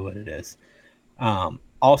fucking clue what it is.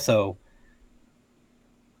 Also,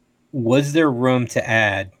 was there room to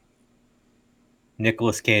add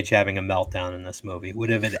Nicolas Cage having a meltdown in this movie? Would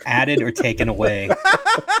have it added or taken away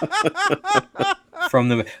from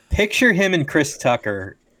the... Picture him and Chris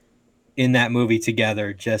Tucker in that movie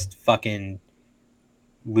together, just fucking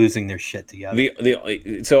losing their shit together.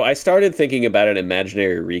 So I started thinking about an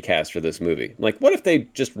imaginary recast for this movie. Like, what if they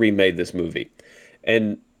just remade this movie?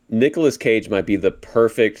 And Nicolas Cage might be the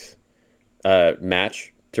perfect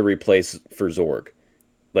match to replace for Zorg.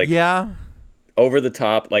 Like, yeah, over the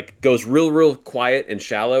top, like goes real quiet and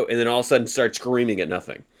shallow, and then all of a sudden starts screaming at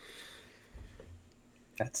nothing.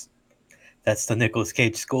 That's the Nicolas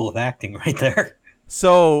Cage school of acting right there.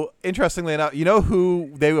 So interestingly enough, you know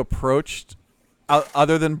who they approached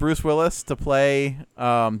other than Bruce Willis to play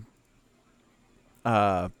Corbin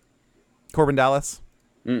Dallas?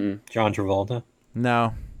 John Travolta?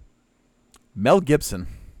 No. Mel Gibson.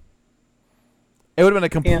 It would have been a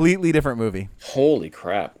completely different movie. Holy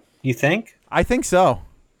crap. You think? I think so.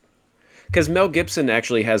 Because Mel Gibson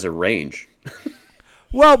actually has a range.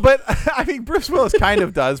 Well, but I mean, Bruce Willis kind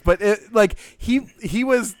of does, but he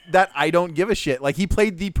was that I don't give a shit. Like, he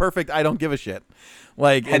played the perfect I don't give a shit.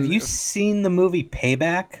 Like, have you seen the movie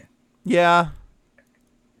Payback? Yeah.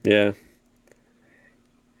 Yeah.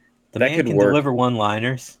 The man can deliver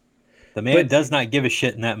one-liners. The man does not give a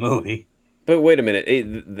shit in that movie. But wait a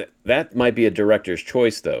minute. That might be a director's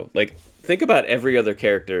choice, though. Like, think about every other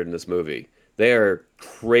character in this movie. They are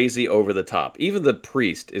crazy over the top. Even the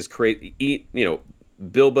priest is crazy. You know,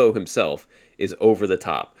 Bilbo himself is over the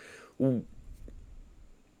top.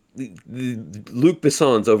 Luc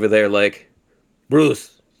Besson's over there like,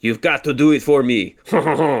 Bruce, you've got to do it for me.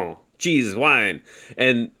 Cheese, wine.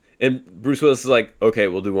 And Bruce Willis is like, okay,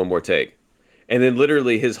 we'll do one more take. And then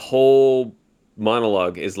literally his whole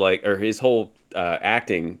monologue is like, or his whole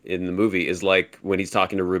acting in the movie is like when he's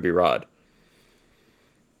talking to Ruby Rod.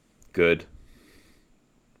 Good.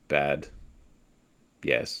 Bad.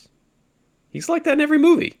 Yes. He's like that in every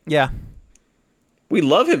movie. Yeah. We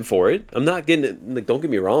love him for it. I'm not getting it. Like, don't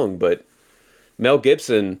get me wrong, but Mel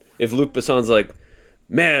Gibson, if Luc Besson's like,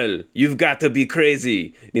 Mel, you've got to be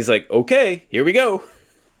crazy. And he's like, okay, here we go.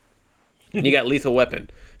 And you got Lethal Weapon.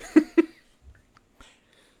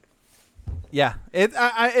 Yeah.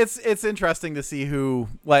 It's interesting to see who,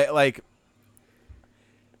 like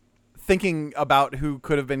thinking about who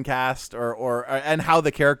could have been cast or and how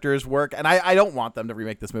the characters work. And I don't want them to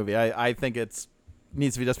remake this movie. I think it's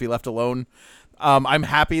needs to just be left alone. I'm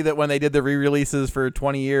happy that when they did the re-releases for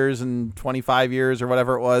 20 years and 25 years or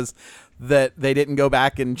whatever it was, that they didn't go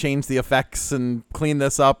back and change the effects and clean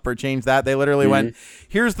this up or change that. They literally went,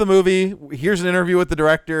 here's the movie. Here's an interview with the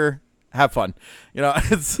director. Have fun. You know,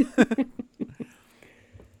 it's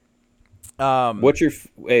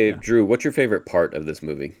Drew, what's your favorite part of this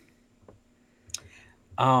movie?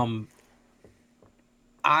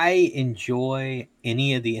 I enjoy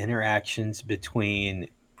any of the interactions between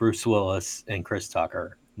Bruce Willis and Chris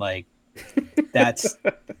Tucker. Like, that's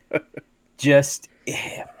just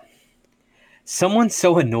someone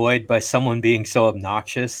so annoyed by someone being so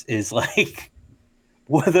obnoxious is like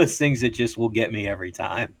one of those things that just will get me every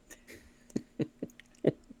time.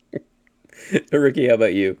 Ricky, how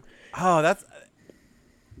about you? Oh, that's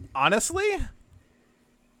honestly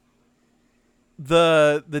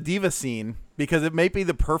the diva scene, because it may be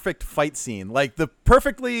the perfect fight scene, like the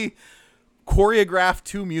perfectly choreographed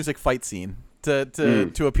to music fight scene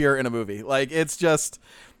to appear in a movie. Like, it's just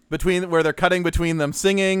between where they're cutting between them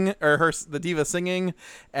singing or the diva singing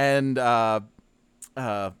and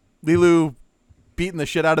Lilu beating the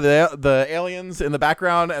shit out of the aliens in the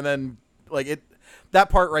background, and then like that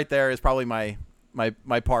part right there is probably my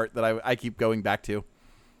part that I keep going back to.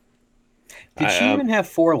 Did she even have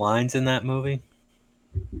 4 lines in that movie?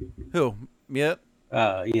 Who? Mia?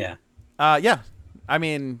 Yeah. Yeah. I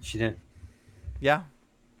mean, she did. Yeah.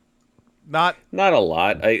 Not a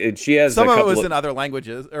lot. She has some of it was in other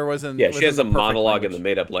languages, or was in. Yeah, she has a monologue language. in the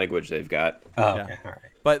made-up language they've got. Oh, okay, all right.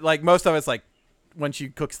 But like most of it's like when she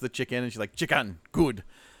cooks the chicken and she's like, chicken, good,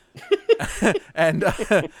 and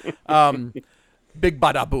big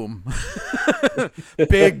bada boom,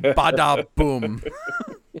 big bada boom.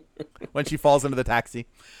 When she falls into the taxi,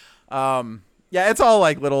 yeah, it's all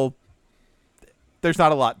like little. There's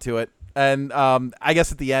not a lot to it. And I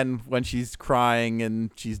guess at the end when she's crying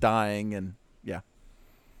and she's dying, and yeah,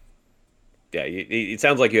 it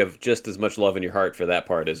sounds like you have just as much love in your heart for that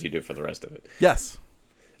part as you do for the rest of it. Yes.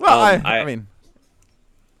 Well, I mean,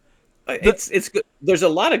 it's good. There's a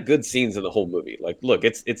lot of good scenes in the whole movie. Like, look,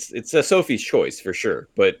 it's a Sophie's choice for sure.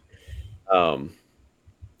 But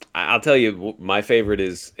I'll tell you, my favorite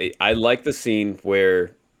is I like the scene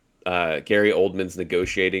where Gary Oldman's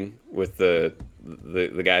negotiating with the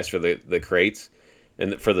guys for the crates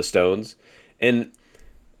and for the stones, and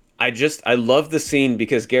I love the scene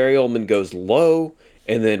because Gary Oldman goes low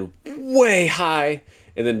and then way high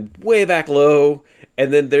and then way back low,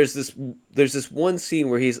 and then there's this one scene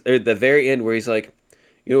where he's at the very end where he's like,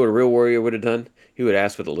 you know what a real warrior would have done? He would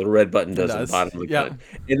ask what the little red button does at the bottom of the gun,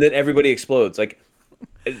 and then everybody explodes. Like,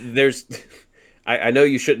 there's. I know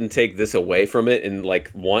you shouldn't take this away from it and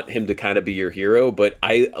like want him to kind of be your hero, but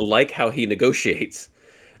I like how he negotiates.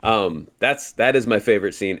 That is my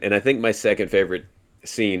favorite scene, and I think my second favorite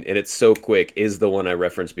scene, and it's so quick, is the one I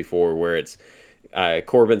referenced before, where it's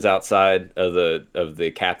Corbin's outside of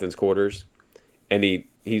the captain's quarters, and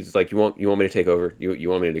he's like, you want me to take over? You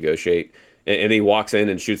want me to negotiate? And he walks in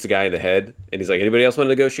and shoots the guy in the head, and he's like, anybody else want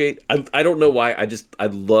to negotiate? I don't know why. I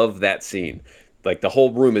love that scene. like the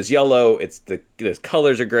whole room is yellow. The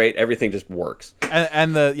colors are great. Everything just works.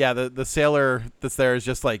 And the sailor that's there is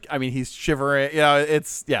just like, I mean, he's shivering.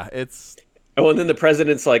 It's. Oh, and then the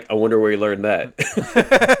president's like, I wonder where he learned that.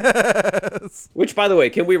 Which, by the way,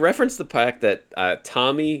 can we reference the fact that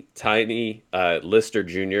Tommy Tiny Lister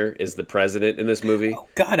Jr. is the president in this movie? Oh,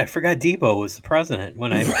 God, I forgot Debo was the president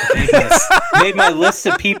when I made my list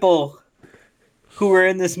of people who were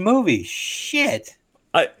in this movie. Shit.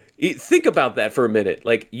 Think about that for a minute.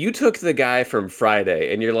 Like, you took the guy from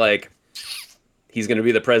Friday, and you're like, he's going to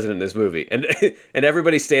be the president in this movie. And and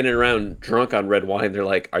everybody's standing around drunk on red wine. They're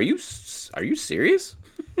like, are you serious?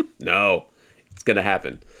 No, it's going to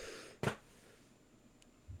happen.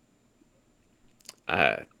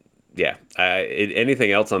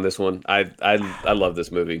 Anything else on this one? I love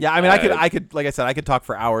this movie. Yeah, I mean, I could, like I said, I could talk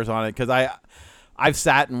for hours on it because I've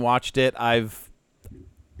sat and watched it. I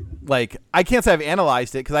can't say I've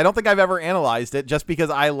analyzed it because I don't think I've ever analyzed it just because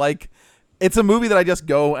it's a movie that I just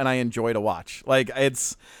go and I enjoy to watch. Like,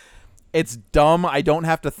 it's dumb. I don't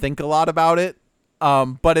have to think a lot about it.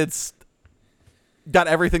 But it's got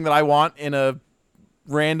everything that I want in a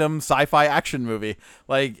random sci-fi action movie.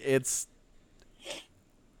 Like,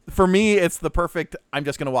 for me, it's the perfect, I'm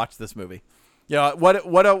just going to watch this movie. What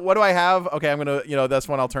do I have? Okay, I'm going to, this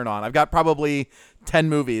one I'll turn on. I've got probably 10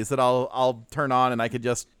 movies that I'll turn on and I could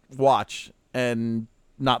just watch and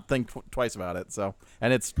not think twice about it. So,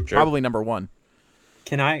 and it's probably number one.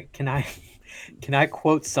 Can I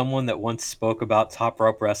quote someone that once spoke about Top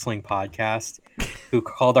Rope Wrestling Podcast, who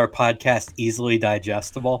called our podcast easily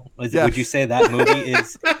digestible? Yeah. Would you say that movie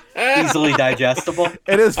is easily digestible?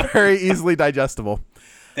 It is very easily digestible.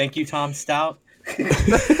 Thank you, Tom Stout of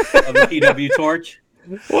the PW Torch.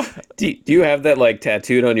 Do you have that like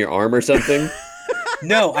tattooed on your arm or something?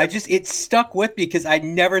 No, it stuck with me because I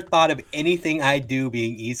never thought of anything I do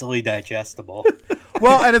being easily digestible.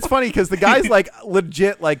 Well, and it's funny because the guy's like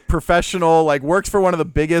legit, like professional, like works for one of the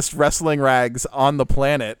biggest wrestling rags on the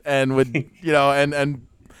planet, and would and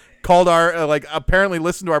called our like apparently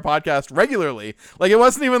listened to our podcast regularly. Like, it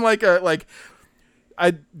wasn't even like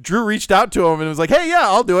Drew reached out to him and was like, "Hey, yeah,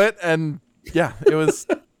 I'll do it," and yeah, it was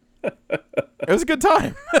a good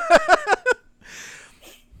time.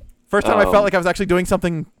 First time I felt like I was actually doing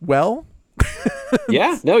something well.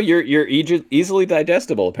 Yeah, no, you're easily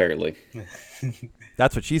digestible apparently.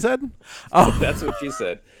 That's what she said. Oh, that's what she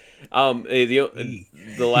said.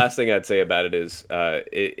 The last thing I'd say about it is,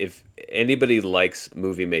 if anybody likes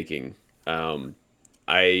movie making,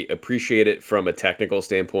 I appreciate it from a technical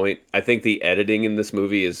standpoint. I think the editing in this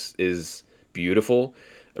movie is beautiful.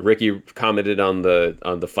 Ricky commented on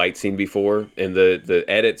the fight scene before, and the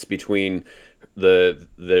edits between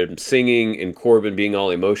the singing and Corbin being all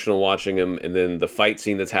emotional watching him, and then the fight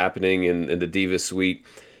scene that's happening in the Diva Suite,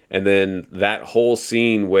 and then that whole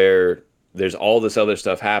scene where there's all this other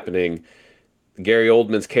stuff happening. Gary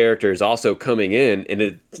Oldman's character is also coming in, and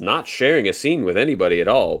it's not sharing a scene with anybody at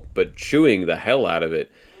all, but chewing the hell out of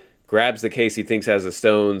it. Grabs the case he thinks has the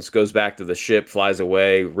stones, goes back to the ship, flies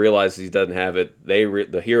away, realizes he doesn't have it.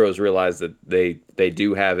 The heroes realize that they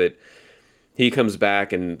do have it. He comes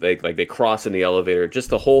back and they cross in the elevator. Just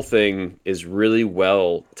the whole thing is really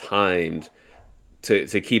well timed to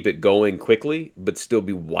keep it going quickly, but still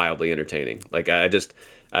be wildly entertaining. Like, I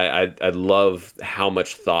love how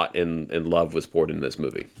much thought and love was poured into this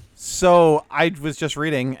movie. So I was just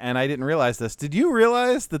reading, and I didn't realize this. Did you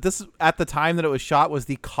realize that this, at the time that it was shot, was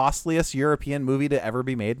the costliest European movie to ever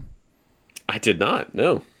be made? I did not,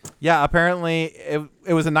 no. Yeah, apparently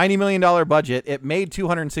it was a $90 million budget. It made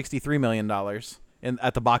 $263 million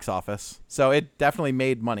at the box office. So it definitely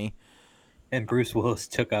made money. And Bruce Willis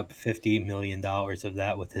took up $50 million of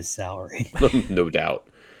that with his salary. No doubt.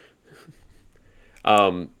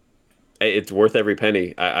 It's worth every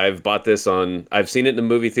penny. I've bought this I've seen it in the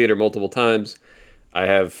movie theater multiple times. I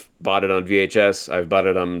have bought it on VHS. I've bought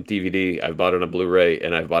it on DVD. I've bought it on Blu-ray,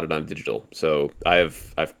 and I've bought it on digital. So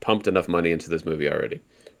I've pumped enough money into this movie already.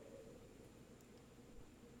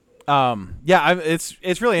 Yeah,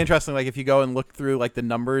 it's really interesting. Like, if you go and look through like the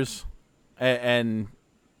numbers and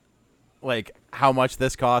like how much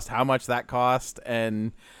this cost, how much that cost,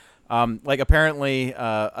 and like apparently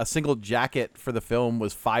a single jacket for the film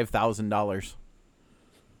was $5,000.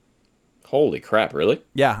 Holy crap! Really?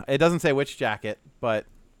 Yeah, it doesn't say which jacket, but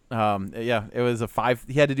yeah, it was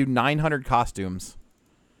he had to do 900 costumes.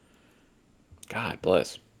 God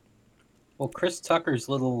bless. Well, Chris Tucker's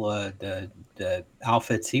little the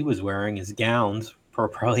outfits he was wearing, his gowns, were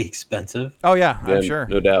probably expensive. Oh yeah, I'm sure,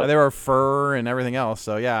 no doubt. They were fur and everything else.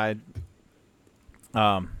 So yeah,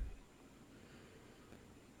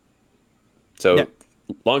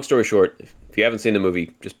 long story short, If you haven't seen the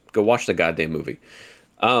movie, just go watch the goddamn movie.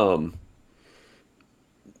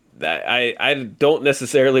 I don't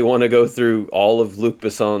necessarily want to go through all of Luc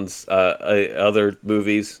Besson's other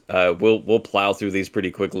movies. We'll plow through these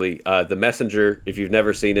pretty quickly. The Messenger, if you've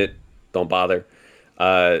never seen it, don't bother.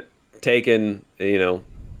 Taken, you've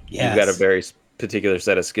got a very particular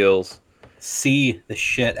set of skills. See the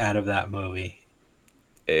shit out of that movie.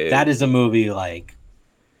 That is a movie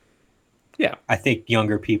I think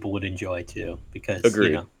younger people would enjoy too, because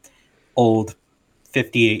old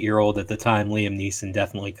 58-year-old at the time Liam Neeson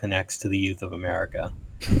definitely connects to the youth of America.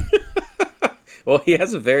 Well, he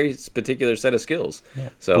has a very particular set of skills. Yeah.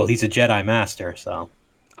 So well, he's a Jedi Master, so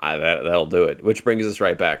that'll do it. Which brings us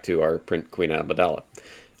right back to our Queen Amidala.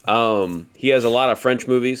 He has a lot of French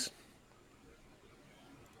movies.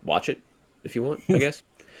 Watch it if you want, I guess.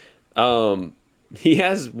 He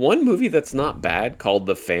has one movie that's not bad called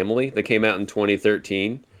The Family that came out in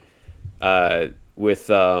 2013 with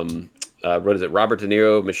what is it? Robert De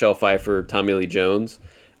Niro, Michelle Pfeiffer, Tommy Lee Jones.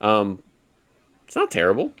 It's not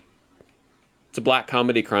terrible. It's a black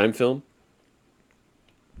comedy crime film.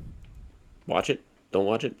 Watch it. Don't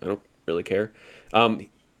watch it. I don't really care. Have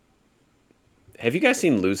you guys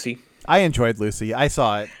seen Lucy? I enjoyed Lucy. I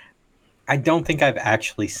saw it. I don't think I've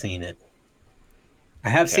actually seen it. I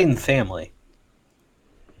have seen The Family.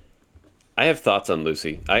 I have thoughts on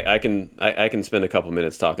Lucy. I can spend a couple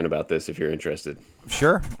minutes talking about this if you're interested.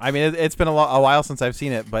 Sure. I mean, it's been a while since I've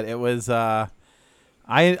seen it, but it was I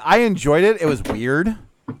enjoyed it. It was weird.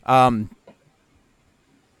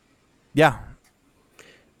 Yeah.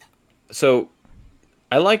 So,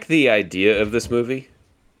 I like the idea of this movie,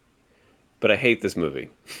 but I hate this movie.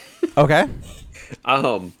 Okay.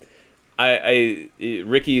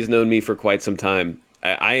 Ricky's known me for quite some time.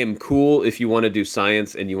 I am cool if you want to do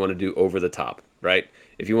science and you want to do over the top, right?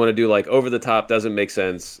 If you want to do like over the top, doesn't make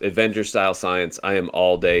sense, Avenger style science, I am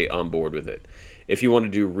all day on board with it. If you want to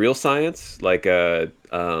do real science, like let's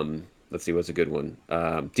see, what's a good one?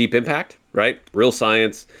 Deep Impact, right? Real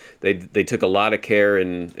science. They took a lot of care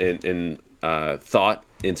and thought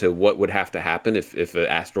into what would have to happen if an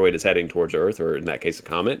asteroid is heading towards Earth, or in that case, a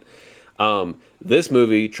comet. This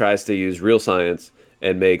movie tries to use real science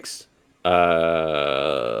and makes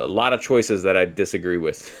a lot of choices that I disagree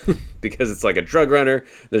with because it's like a drug runner.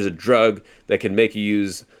 There's a drug that can make you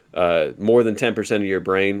use more than 10% of your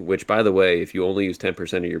brain, which, by the way, if you only use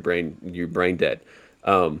 10% of your brain, you're brain dead.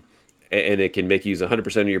 And it can make you use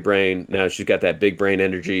 100% of your brain. Now she's got that big brain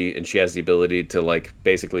energy, and she has the ability to like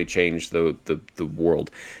basically change the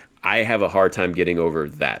world. I have a hard time getting over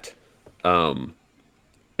that. I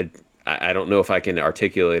don't know if I can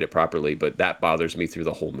articulate it properly, but that bothers me through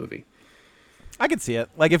the whole movie. I could see it.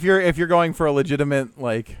 Like if you're going for a legitimate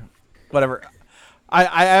like whatever,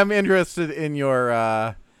 I am interested in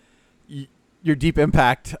your Deep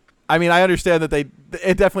Impact. I mean, I understand that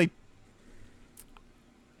it definitely.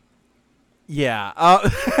 Yeah.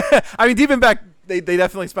 I mean, Deep Impact, they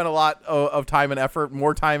definitely spent a lot of time and effort,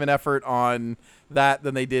 more time and effort on that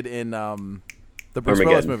than they did in the Bruce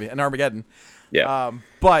Willis movie, in Armageddon. Yeah.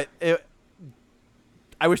 But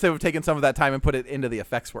I wish they would have taken some of that time and put it into the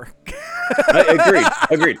effects work.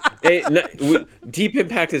 Agreed. Deep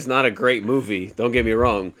Impact is not a great movie. Don't get me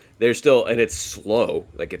wrong. There's still, and it's slow.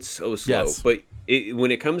 Like, it's so slow. Yes. But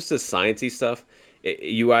when it comes to sciencey stuff,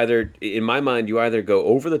 in my mind, you either go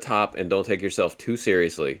over the top and don't take yourself too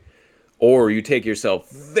seriously, or you take yourself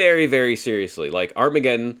very, very seriously. Like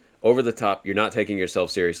Armageddon, over the top, you're not taking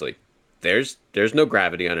yourself seriously. There's no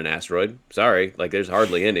gravity on an asteroid. Sorry, like there's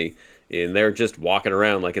hardly any, and they're just walking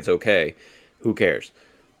around like it's okay. Who cares?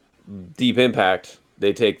 Deep Impact,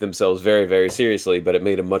 they take themselves very, very seriously, but it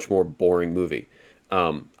made a much more boring movie.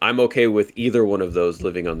 I'm okay with either one of those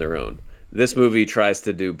living on their own. This movie tries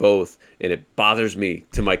to do both, and it bothers me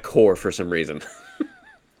to my core for some reason.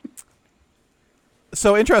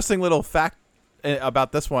 So, interesting little fact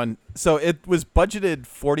about this one. So, it was budgeted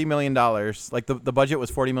 $40 million. Like, the budget was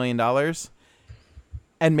 $40 million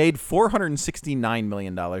and made $469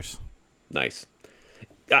 million. Nice.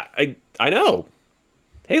 I know.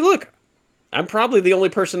 Hey, look. I'm probably the only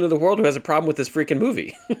person in the world who has a problem with this freaking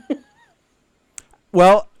movie.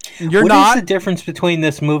 Well, you're What not. What is the difference between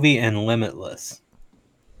this movie and Limitless?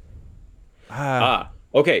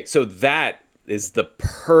 Okay, so that is the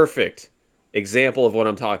perfect example of what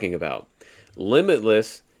I'm talking about.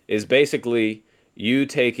 Limitless is basically you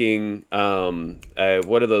taking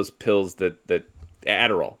what are those pills that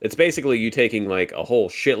Adderall. It's basically you taking like a whole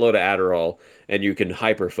shitload of Adderall and you can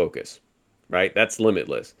hyper focus, right? That's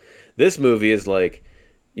Limitless. This movie is like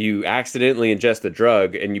you accidentally ingest the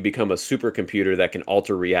drug and you become a supercomputer that can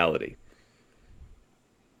alter reality.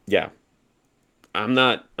 Yeah. I'm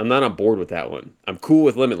not on board with that one. I'm cool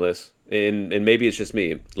with Limitless, and maybe it's just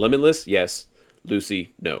me. Limitless, yes.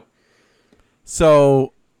 Lucy, no.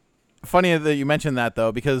 So funny that you mentioned that,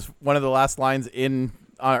 though, because one of the last lines in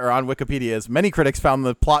or on Wikipedia is many critics found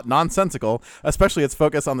the plot nonsensical, especially its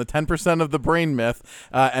focus on the 10% of the brain myth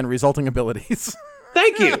and resulting abilities.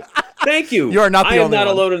 Thank you. Thank you. You are not the I am only not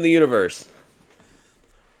one. alone in the universe.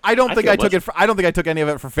 I don't think feel I took much- it. I don't think I took any of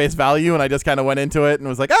it for face value, and I just kind of went into it and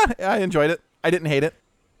was like, I enjoyed it. I didn't hate it.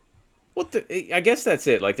 Well, I guess that's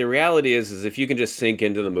it. Like the reality is if you can just sink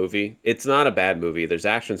into the movie, it's not a bad movie. There's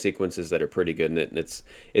action sequences that are pretty good in it, and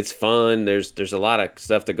it's fun. There's a lot of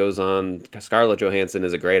stuff that goes on. Scarlett Johansson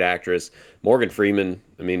is a great actress. Morgan Freeman,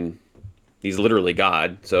 I mean, he's literally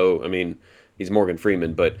God. So I mean, he's Morgan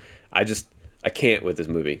Freeman. But I can't with this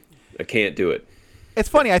movie. I can't do it. It's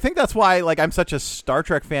funny. I think that's why like I'm such a Star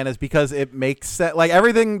Trek fan, is because it makes sense. Like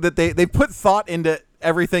everything that they put thought into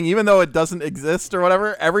everything, even though it doesn't exist or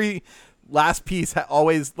whatever. Every last piece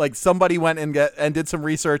always like somebody went and did some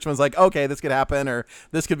research and was like, okay, this could happen, or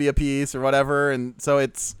this could be a piece or whatever, and so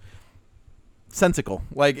it's sensical.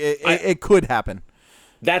 Like it could happen.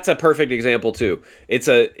 That's a perfect example too.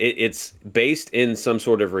 It's based in some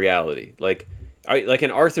sort of reality, like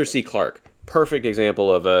an Arthur C. Clarke. Perfect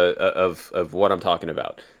example of what I'm talking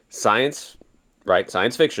about. Science, right?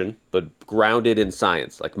 Science fiction, but grounded in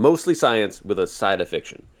science, like mostly science with a side of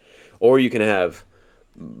fiction. Or you can have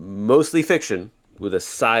mostly fiction with a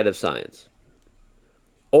side of science.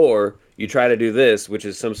 Or you try to do this, which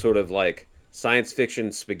is some sort of like science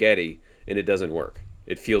fiction spaghetti, and it doesn't work.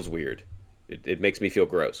 It feels weird. It makes me feel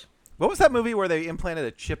gross. What was that movie where they implanted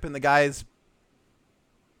a chip in the guy's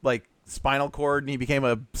like spinal cord and he became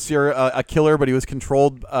a killer, but he was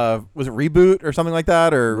controlled? Was it Reboot or something like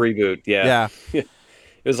that? Or Reboot? Yeah. Yeah. It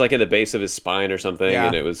was like in the base of his spine or something, Yeah.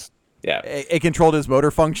 and it was It controlled his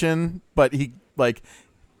motor function, but he like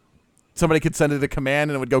somebody could send it a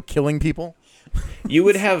command and it would go killing people. You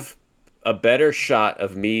would have a better shot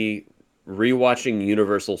of me rewatching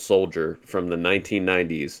Universal Soldier from the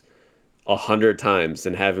 1990s 100 times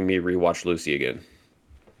than having me rewatch Lucy again.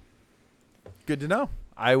 Good to know.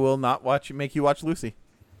 I will not make you watch Lucy.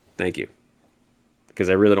 Thank you. Because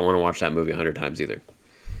I really don't want to watch that movie 100 times either.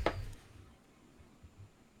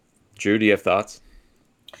 Drew, do you have thoughts?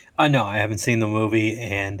 No, I haven't seen the movie,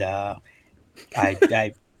 and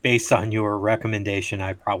I based on your recommendation,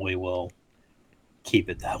 I probably will keep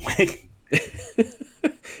it that way.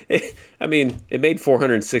 I mean, it made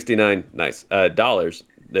 $469 dollars.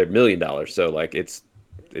 They're $1 million, so like it's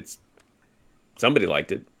somebody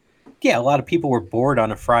liked it. Yeah, a lot of people were bored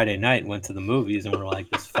on a Friday night and went to the movies and were like,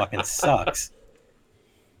 "This fucking sucks."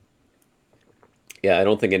 Yeah, I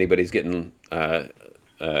don't think anybody's getting a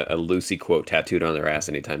Lucy quote tattooed on their ass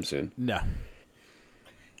anytime soon. No.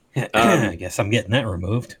 I guess I'm getting that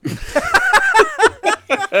removed.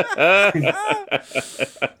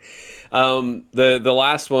 The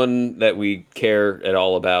last one that we care at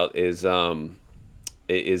all about is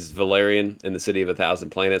Valerian in the City of a Thousand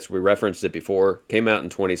Planets. We referenced it before. Came out in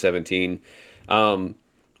 2017.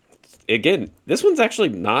 Again, this one's actually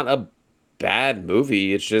not a bad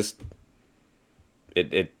movie. It's just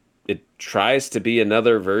it tries to be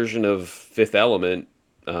another version of Fifth Element.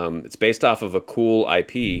 It's based off of a cool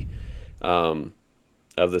IP of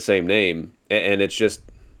the same name, and it's just,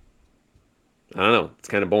 I don't know, it's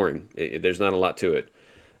kind of boring. There's not a lot to it.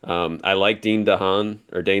 I like Dane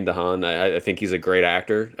DeHaan. I think he's a great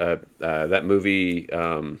actor. That movie,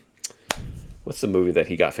 what's the movie that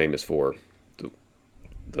he got famous for?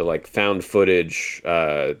 The like found footage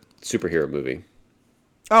superhero movie.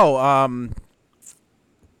 Oh,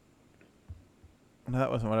 no, that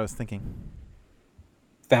wasn't what I was thinking.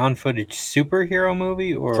 Found footage superhero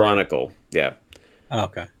movie or Chronicle. Yeah. Oh,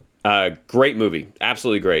 okay. Great movie.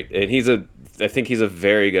 Absolutely great. And I think he's a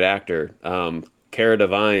very good actor. Cara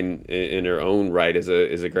Delevingne in her own right is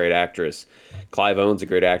a great actress. Clive Owen's a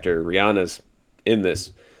great actor. Rihanna's in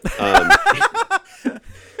this.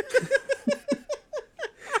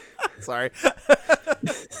 Sorry.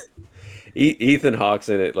 Ethan Hawke's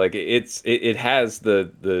in it. Like it has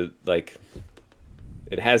the like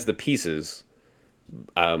it has the pieces.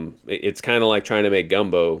 It's kind of like trying to make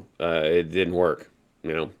gumbo. It didn't work.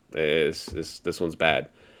 You know, this one's bad.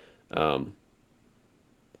 You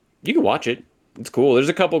can watch it. It's cool. There's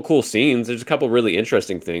a couple cool scenes. There's a couple really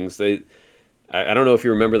interesting things. I don't know if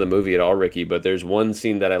you remember the movie at all, Ricky, but there's one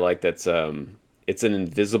scene that I like that's it's an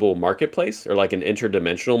invisible marketplace, or like an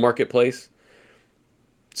interdimensional marketplace.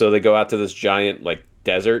 So they go out to this giant like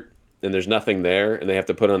desert and there's nothing there, and they have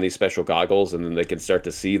to put on these special goggles, and then they can start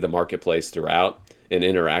to see the marketplace throughout and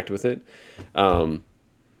interact with it.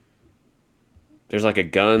 there's like a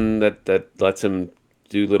gun that lets him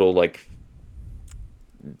do little like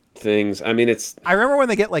things. I mean, it's I remember when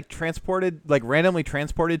they get like randomly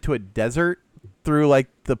transported to a desert through like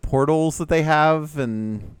the portals that they have,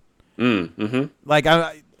 and like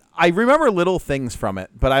I remember little things from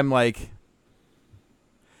it, but I'm like,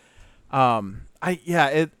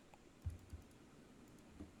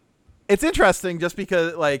 it's interesting just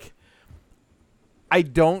because like I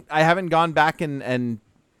haven't gone back and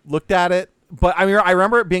looked at it, but I mean I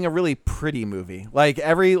remember it being a really pretty movie. Like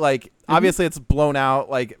obviously it's blown out,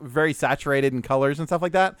 like very saturated in colors and stuff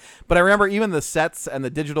like that. But I remember even the sets and the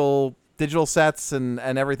digital sets and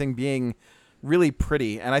everything being really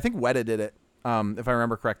pretty. And I think Weta did it, if I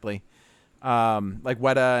remember correctly. Like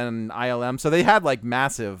Weta and ILM. So they had like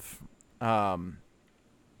massive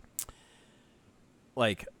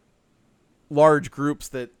like large groups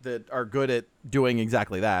that are good at doing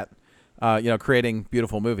exactly that. Creating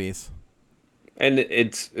beautiful movies. And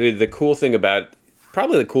it's the cool thing about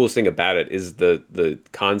probably the coolest thing about it is the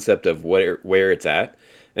concept of where it's at.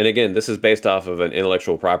 And again, this is based off of an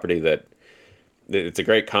intellectual property that it's a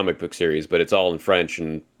great comic book series, but it's all in French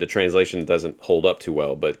and the translation doesn't hold up too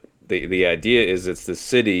well. But the idea is it's the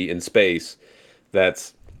city in space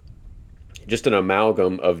that's just an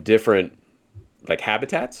amalgam of different like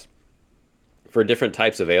habitats for different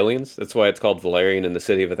types of aliens. That's why it's called Valerian and the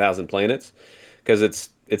City of a Thousand Planets, because it's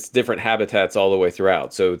different habitats all the way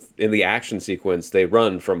throughout. So in the action sequence, they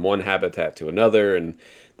run from one habitat to another, and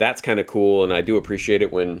that's kind of cool. And I do appreciate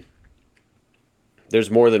it when there's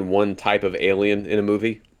more than one type of alien in a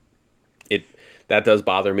movie. That does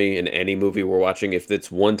bother me in any movie we're watching. If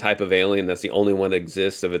it's one type of alien, that's the only one that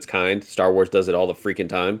exists of its kind. Star Wars does it all the freaking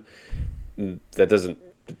time. That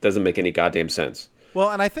doesn't make any goddamn sense.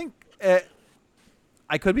 Well, and I think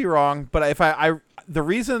I could be wrong, but if the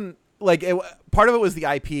reason, like, part of it was the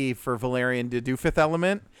IP for Valerian to do Fifth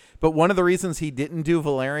Element, but one of the reasons he didn't do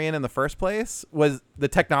Valerian in the first place was the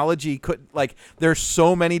technology there's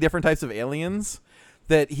so many different types of aliens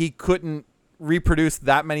that he couldn't reproduce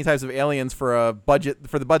that many types of aliens for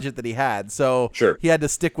the budget that he had. So sure, he had to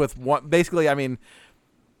stick with one. Basically, I mean,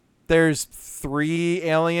 there's 3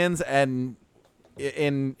 aliens, and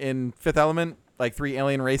in Fifth Element, like 3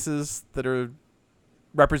 alien races that are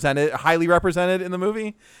highly represented in the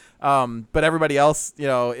movie. But everybody else,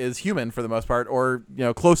 is human for the most part, or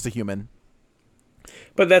close to human.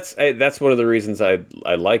 But that's one of the reasons I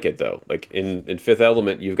like it though. Like in Fifth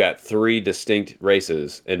Element, you've got 3 distinct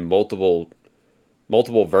races and multiple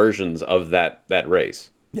versions of that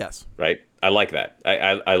race. Yes. Right. I like that.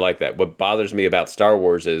 I like that. What bothers me about Star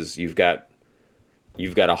Wars is you've got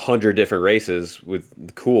 100 different races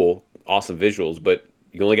with cool, awesome visuals, but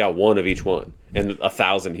you only got one of each one and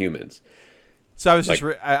 1,000 humans. So I was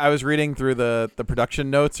I was reading through the production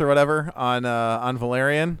notes or whatever on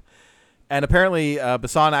Valerian, and apparently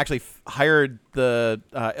Besson actually hired the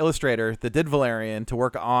illustrator that did Valerian to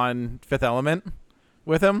work on Fifth Element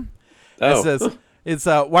with him. Oh. It says it's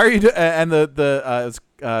why are you and it's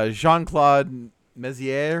Jean-Claude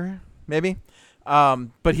Mézières maybe,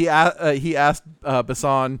 but he asked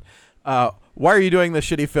Besson, why are you doing this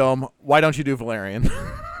shitty film? Why don't you do Valerian?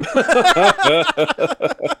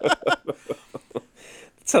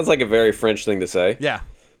 Sounds like a very French thing to say. Yeah.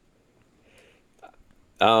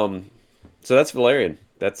 So that's Valerian.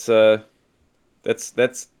 That's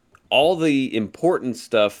all the important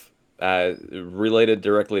stuff related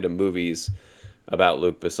directly to movies about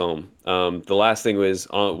Luc Besson. The last thing was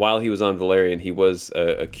while he was on Valerian, he was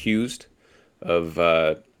accused of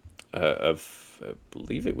I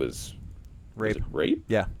believe it was rape. Was it rape?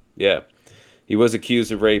 Yeah. Yeah. He was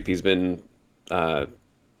accused of rape. He's been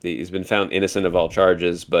found innocent of all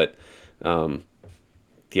charges, but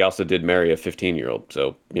he also did marry a 15-year-old.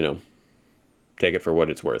 So, take it for what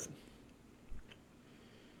it's worth.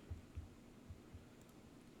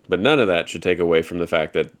 But none of that should take away from the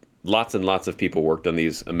fact that lots and lots of people worked on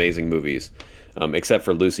these amazing movies, except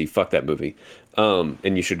for Lucy. Fuck that movie.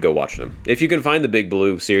 And you should go watch them. If you can find The Big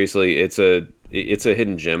Blue, seriously, it's a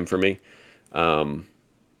hidden gem for me.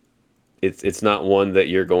 It's not one that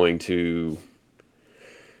you're going to...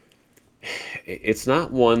 It's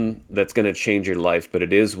not one that's going to change your life, but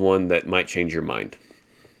it is one that might change your mind.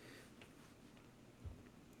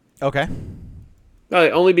 Okay.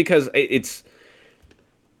 Only because I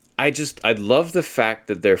love the fact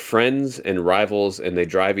that they're friends and rivals and they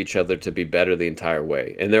drive each other to be better the entire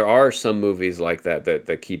way. And there are some movies like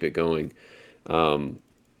that keep it going,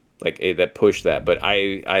 that push that. But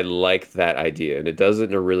I like that idea, and it does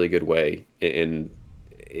it in a really good way. And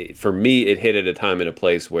for me, it hit at a time and a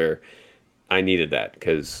place where I needed that,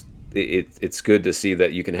 because it's good to see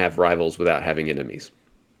that you can have rivals without having enemies.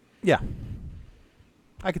 Yeah,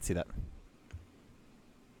 I could see that.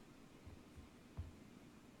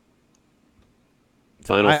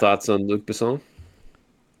 Final thoughts on Luc Besson?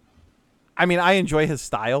 I mean, I enjoy his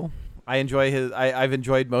style. I enjoy his. I've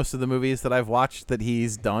enjoyed most of the movies that I've watched that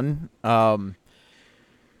he's done.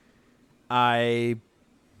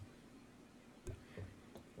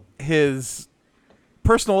 His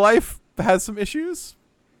personal life has some issues,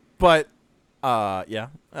 but yeah.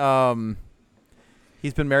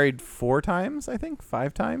 He's been married 4 times, I think,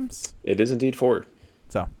 5 times. It is indeed 4.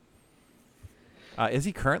 So, is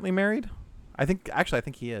he currently married? I think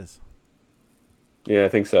he is. Yeah, I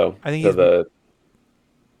think so. I think so he's the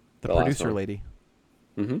producer lady.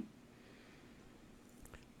 Mm-hmm.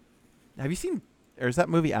 Have you seen, or is that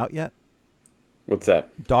movie out yet? What's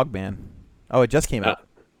that? Dogman. Oh, it just came out.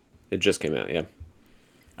 It just came out, yeah.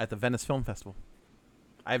 At the Venice Film Festival.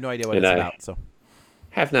 I have no idea what it's about, so.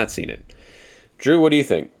 Have not seen it. Drew, what do you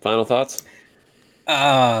think? Final thoughts?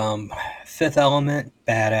 Fifth Element,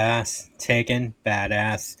 badass. Taken,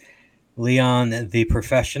 badass. Leon, the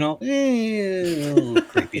Professional, a little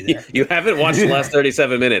creepy there. You haven't watched the last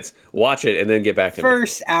 37 minutes. Watch it and then get back to me.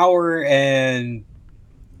 First hour and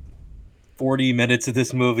 40 minutes of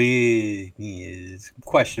this movie is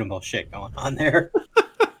questionable shit going on there.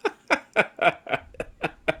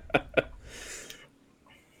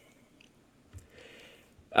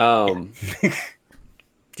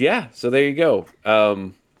 Yeah, so there you go.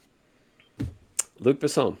 Luc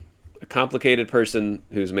Besson, a complicated person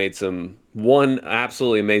who's made one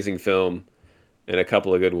absolutely amazing film and a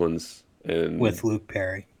couple of good ones. And with Luke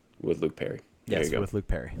Perry. With Luke Perry. There Yes, you go. with Luke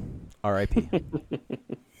Perry. R.I.P.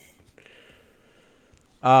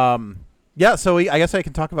 Yeah, so I guess I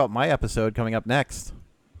can talk about my episode coming up next.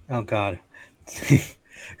 Oh, God.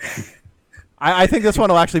 I think this one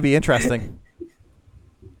will actually be interesting.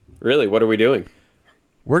 Really? What are we doing?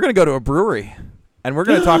 We're going to go to a brewery, and we're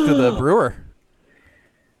going to talk to the brewer.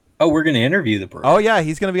 Oh, we're going to interview the brewer. Oh, yeah,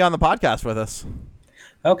 he's going to be on the podcast with us.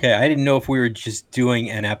 Okay, I didn't know if we were just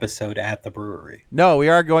doing an episode at the brewery. No, we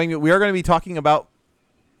are going to be talking about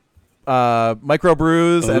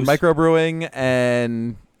microbrews and microbrewing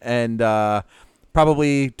and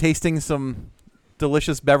probably tasting some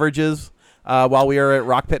delicious beverages while we are at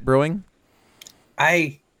Rock Pit Brewing.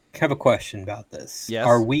 I have a question about this. Yes.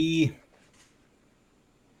 Are we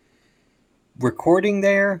recording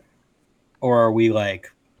there, or are we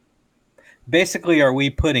basically, are we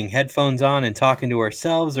putting headphones on and talking to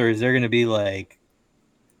ourselves, or is there going to be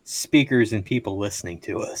speakers and people listening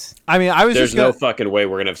to us? I mean, There's no fucking way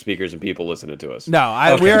we're going to have speakers and people listening to us.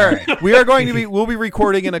 No, we are going to be, we'll be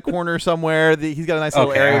recording in a corner somewhere. He's got a nice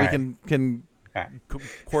little area we can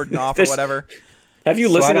cordon off or whatever. Have you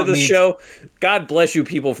listened to this show? God bless you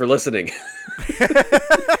people for listening.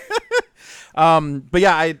 But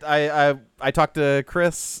yeah, I talked to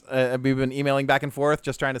Chris. We've been emailing back and forth,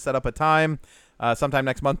 just trying to set up a time, sometime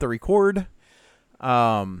next month to record.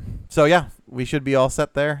 So yeah, we should be all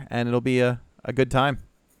set there, and it'll be a good time.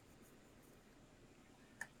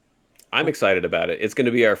 I'm excited about it. It's going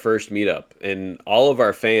to be our first meetup, and all of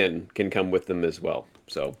our fan can come with them as well.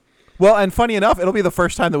 So, well, and funny enough, it'll be the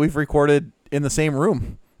first time that we've recorded in the same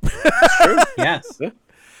room. True. Yes. Yeah.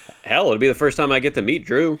 Hell, it'll be the first time I get to meet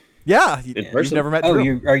Drew. Yeah, in person. You've never met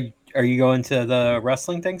Drew. Are you going to the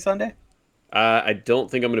wrestling thing Sunday? I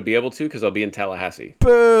don't think I'm going to be able to because I'll be in Tallahassee.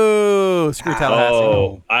 Boo! Screw Tallahassee.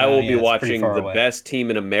 Oh, I will be it's watching pretty the far away. best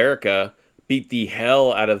team in America beat the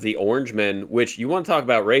hell out of the Orange Men, which you want to talk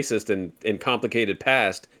about racist and complicated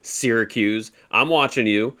past. Syracuse, I'm watching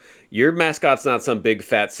you. Your mascot's not some big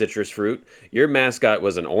fat citrus fruit. Your mascot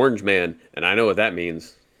was an orange man, and I know what that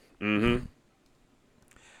means. Mm-hmm.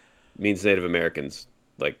 It means Native Americans,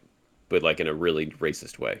 but in a really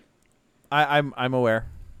racist way. I'm aware.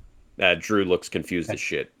 Drew looks confused as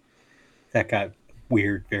shit. That got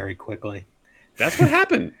weird very quickly. That's what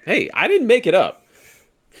happened. Hey, I didn't make it up.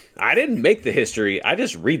 I didn't make the history. I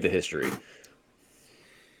just read the history.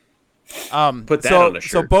 Put that on a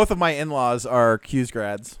shirt. So both of my in-laws are Q's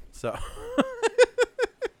grads. So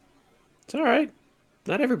it's all right.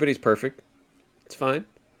 Not everybody's perfect. It's fine.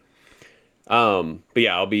 But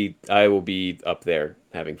yeah, I will be up there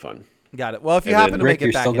having fun. Got it. Well, if you happen to make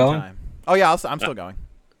it back in time. Oh yeah, I'm still going.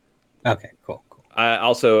 Okay, cool.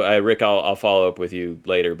 Rick, I'll follow up with you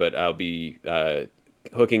later, but I'll be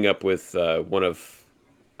hooking up with one of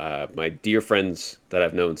my dear friends that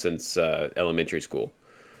I've known since elementary school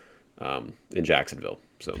in Jacksonville.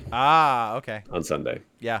 So okay. On Sunday.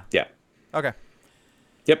 Yeah. Okay.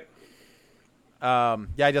 Yep.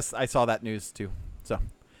 Yeah, I saw that news too. So.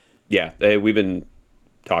 Yeah, we've been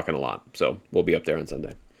talking a lot. So we'll be up there on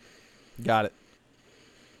Sunday. Got it.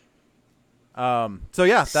 So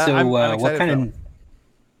yeah, I'm excited. What kind of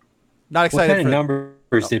not excited? What kind of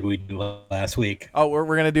numbers did we do last week? Oh,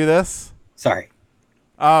 we're gonna do this. Sorry.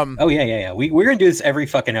 Oh yeah. We're gonna do this every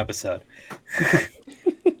fucking episode.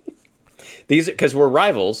 These because we're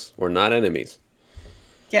rivals, we're not enemies.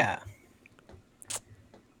 Yeah.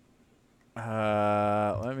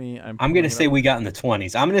 I'm gonna say we got in the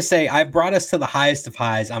 20s. I'm gonna say I brought us to the highest of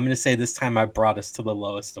highs. I'm gonna say this time I brought us to the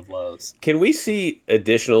lowest of lows. Can we see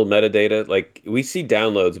additional metadata? Like we see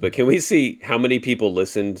downloads, but can we see how many people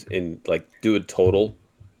listened and like do a total?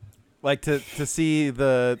 Like to see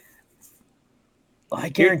the. Well, I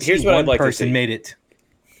guarantee here's what one I'd like person to see. made it.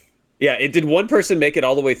 Yeah, did one person make it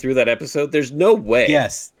all the way through that episode? There's no way.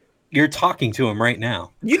 Yes, you're talking to him right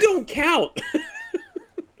now. You don't count.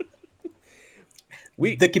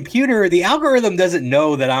 The algorithm doesn't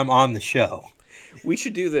know that I'm on the show. We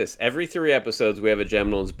should do this. Every 3 episodes, we have a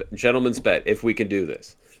gentleman's bet if we can do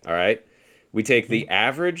this. All right? We take the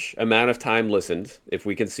average amount of time listened, if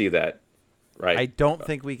we can see that. Right? I don't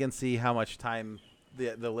think we can see how much time,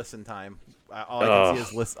 the listen time.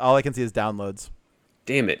 All I can see is downloads.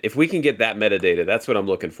 Damn it. If we can get that metadata, that's what I'm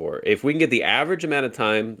looking for. If we can get the average amount of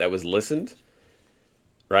time that was listened,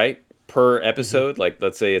 right? Per episode, like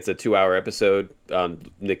let's say it's a 2-hour episode,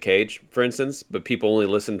 Nick Cage, for instance, but people only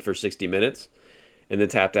listened for 60 minutes and then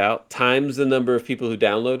tapped out, times the number of people who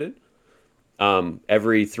downloaded,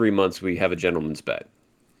 every 3 months we have a gentleman's bet.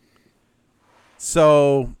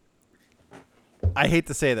 So, I hate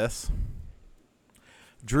to say this.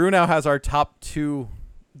 Drew now has our top 2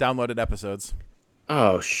 downloaded episodes.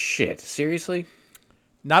 Oh, shit. Seriously?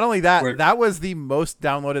 Not only that, that was the most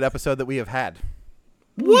downloaded episode that we have had.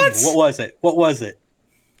 What? What was it?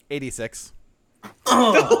 86.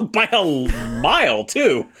 Oh, by a mile,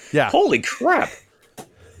 too. Yeah. Holy crap.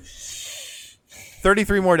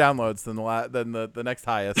 33 more downloads than the next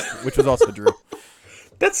highest, which was also Drew.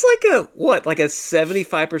 That's like a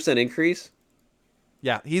 75% increase?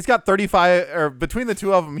 Yeah, he's got 35, or between the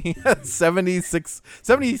two of them, he has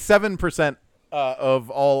 77% of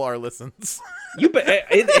all our listens.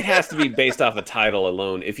 It has to be based off a title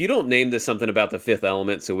alone. If you don't name this something about the Fifth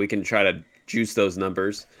Element, so we can try to juice those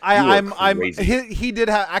numbers. He did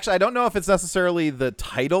have, actually, I don't know if it's necessarily the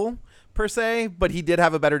title per se, but he did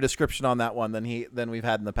have a better description on that one than we've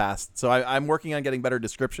had in the past. So I'm working on getting better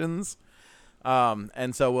descriptions,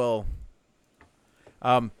 and so we'll.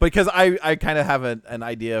 Because I kind of have an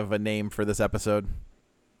idea of a name for this episode.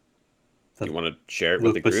 You want to share it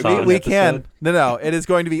with the group? We can. No. It is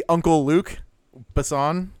going to be Uncle Luc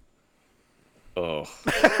Besson. Oh.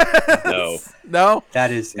 No. No? That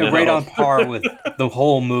is right on par with the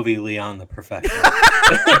whole movie Leon the Professional.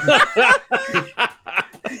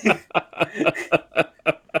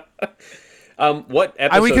 What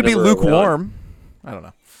episode we could be number are we lukewarm. I don't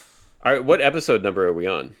know. All right, what episode number are we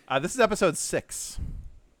on? This is episode 6.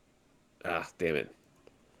 Ah, damn it.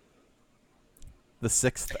 The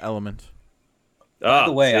Sixth Element. By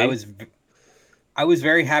the way, I was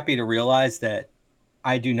very happy to realize that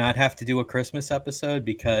I do not have to do a Christmas episode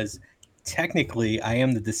because technically I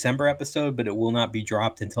am the December episode, but it will not be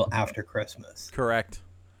dropped until after Christmas. Correct.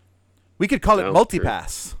 We could call it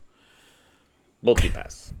Multipass.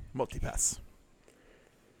 Multipass.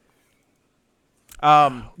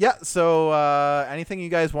 Yeah, so anything you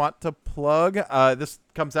guys want to plug? This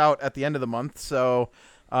comes out at the end of the month, so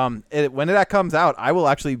when that comes out, I will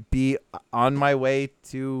actually be on my way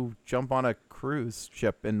to jump on a cruise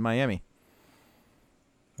ship in Miami.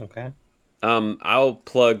 Okay. I'll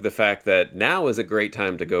plug the fact that now is a great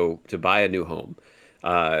time to go to buy a new home.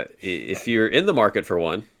 If you're in the market for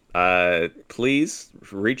one, please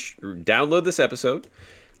download this episode.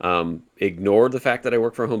 Ignore the fact that I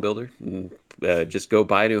work for a home builder. Just go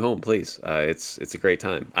buy a new home, please. It's a great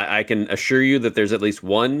time. I can assure you that there's at least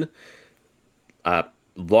one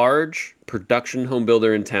large production home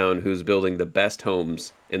builder in town who's building the best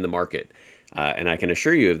homes in the market. And I can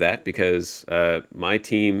assure you of that because my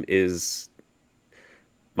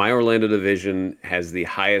Orlando division has the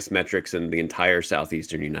highest metrics in the entire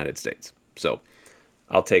southeastern United States. So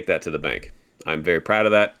I'll take that to the bank. I'm very proud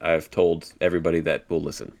of that. I've told everybody that will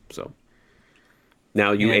listen. So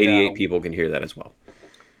now 88 people can hear that as well.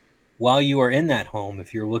 While you are in that home,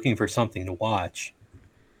 if you're looking for something to watch,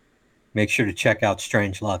 make sure to check out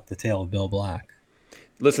Strange Luck, The Tale of Bill Black.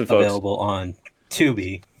 Listen, folks. Available on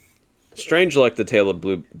Tubi. Strange Luck, The Tale of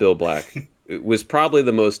Bill Black it was probably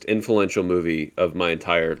the most influential movie of my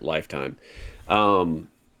entire lifetime. And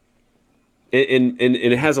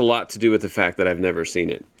it has a lot to do with the fact that I've never seen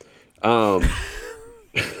it.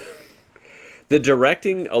 The The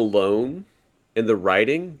directing alone and the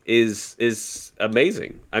writing is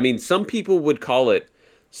amazing. I mean, some people would call it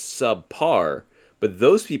subpar, but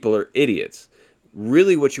those people are idiots.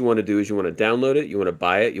 Really, what you want to do is you want to download it, you want to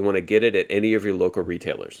buy it, you want to get it at any of your local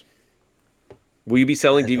retailers. Will you be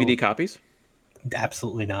selling DVD copies?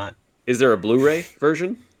 Absolutely not. Is there a Blu-ray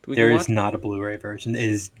version? There is not a Blu-ray version. It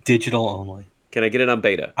is digital only. Can I get it on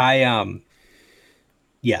beta?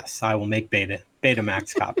 Yes, I will make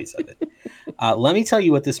Betamax copies of it. Let me tell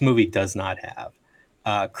you what this movie does not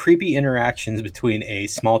have. Creepy interactions between a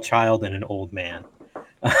small child and an old man.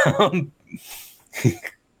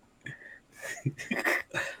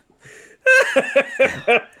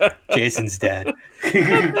 Jason's dead.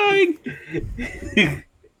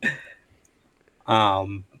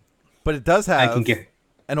 But it does have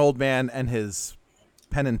an old man and his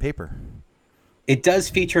pen and paper. It does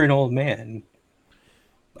feature an old man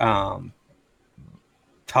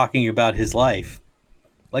talking about his life,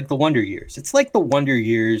 like the Wonder Years. It's like the Wonder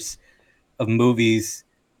Years of movies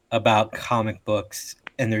about comic books,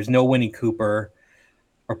 and there's no Winnie Cooper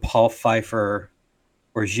or Paul Pfeiffer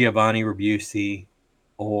or Giovanni Ribisi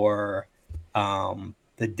or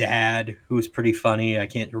the dad, who was pretty funny. I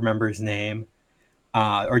can't remember his name.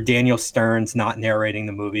 Or Daniel Stern's not narrating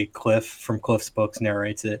the movie. Cliff from Cliff's Books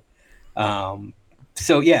narrates it.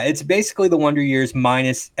 So yeah, it's basically the Wonder Years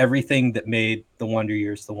minus everything that made the Wonder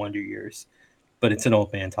Years the Wonder Years. But it's an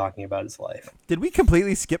old man talking about his life. Did we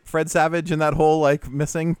completely skip Fred Savage in that whole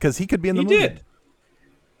missing? Because he could be in the movie. He did.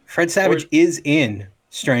 Fred Savage is in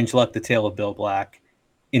Strange Luck, The Tale of Bill Black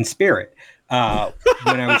in spirit. When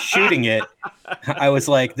I was shooting it, I was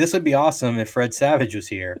like, this would be awesome if Fred Savage was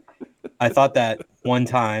here. I thought that one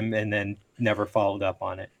time and then never followed up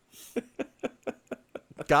on it.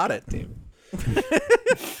 Got it.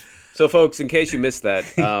 So, folks, in case you missed that,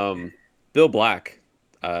 Bill Black,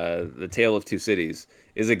 The Tale of Two Cities,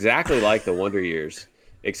 is exactly like the Wonder Years,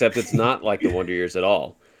 except it's not like the Wonder Years at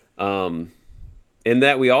all. In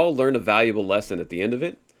that we all learn a valuable lesson at the end of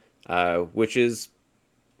it, which is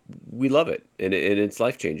we love it, and it's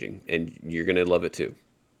life-changing, and you're going to love it too.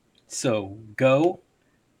 So go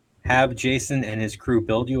have Jason and his crew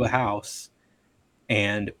build you a house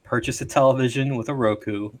and purchase a television with a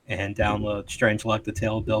Roku and download Strange Luck, The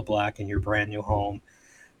Tale of Bill Black in your brand new home.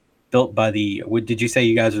 Built by did you say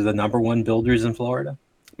you guys are the number one builders in Florida?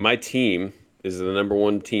 My team is the number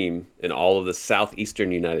one team in all of the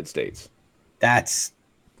southeastern United States.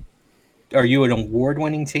 Are you an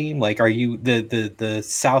award-winning team? Like, are you the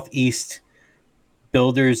Southeast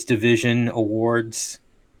Builders Division Awards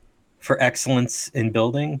for excellence in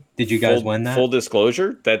building? Did you guys win that? Full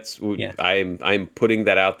disclosure, Yeah. I'm putting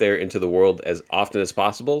that out there into the world as often as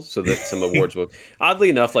possible so that some awards will. Oddly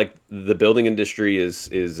enough, like the building industry is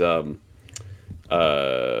it's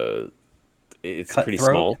pretty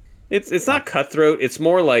small. It's not cutthroat. It's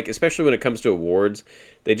more like, especially when it comes to awards,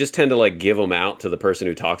 they just tend to give them out to the person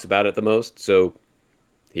who talks about it the most. So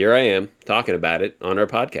here I am talking about it on our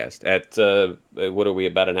podcast at what are we,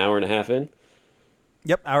 about an hour and a half in?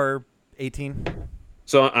 Yep, hour 18.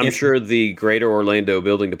 So I'm sure the Greater Orlando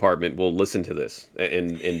Building Department will listen to this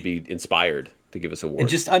and be inspired to give us awards. And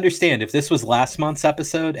just understand, if this was last month's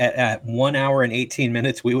episode at 1 hour and 18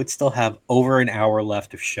 minutes, we would still have over an hour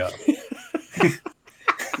left of show.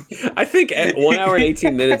 I think at 1 hour and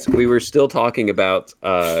 18 minutes, we were still talking about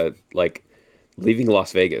leaving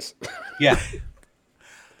Las Vegas. Yeah.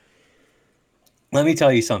 Let me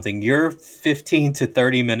tell you something. Your 15 to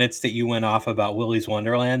 30 minutes that you went off about Willy's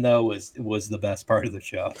Wonderland, though, was the best part of the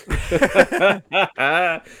show.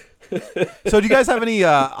 So do you guys have any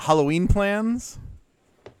Halloween plans?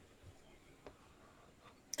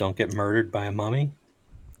 Don't get murdered by a mummy.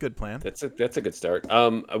 Good plan. That's a good start.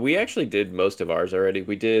 We actually did most of ours already.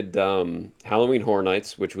 We did Halloween Horror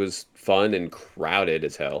Nights, which was fun and crowded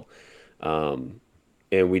as hell. And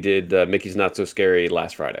we did Mickey's Not So Scary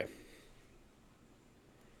last Friday.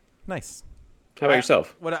 Nice. How about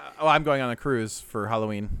yourself? I'm going on a cruise for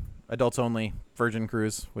Halloween. Adults only, Virgin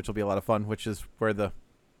Cruise, which will be a lot of fun, which is where the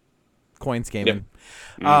coins came in.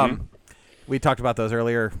 Mm-hmm. We talked about those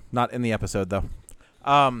earlier, not in the episode, though.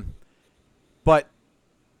 But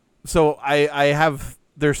so I have,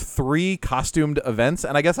 there's 3 costumed events,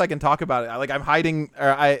 and I guess I can talk about it. I'm hiding,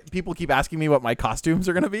 people keep asking me what my costumes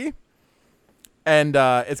are going to be, and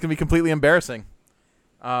it's going to be completely embarrassing.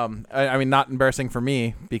 I mean, not embarrassing for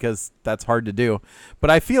me because that's hard to do,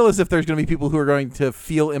 but I feel as if there's going to be people who are going to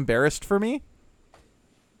feel embarrassed for me.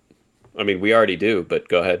 I mean, we already do, but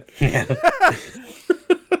go ahead.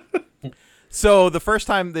 So the first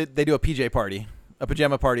time they do a pajama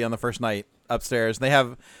party on the first night upstairs, they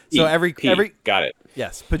have every got it.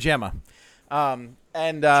 Yes, pajama. And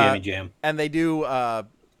Jammy Jam. And they do.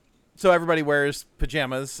 So everybody wears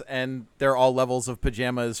pajamas, and they're all levels of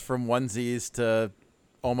pajamas from onesies to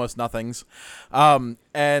almost nothings.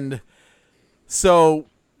 And so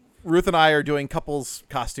Ruth and I are doing couples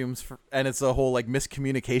costumes, and it's a whole like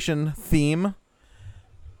miscommunication theme.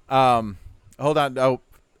 Hold on. Oh,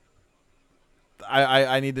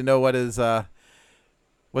 I need to know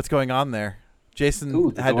what's going on there.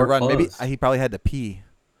 Jason had to run. Closed. Maybe he probably had to pee.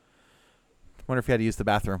 Wonder if he had to use the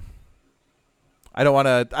bathroom. I don't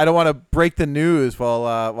want to break the news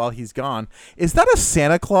while he's gone. Is that a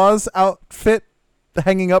Santa Claus outfit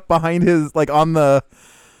hanging up behind his on the?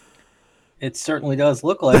 It certainly does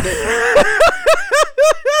look like it.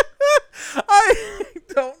 I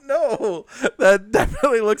don't know. That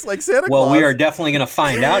definitely looks like Santa Claus. Well, we are definitely going to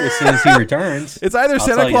find out as soon as he returns. It's either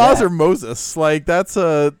Santa Claus or Moses.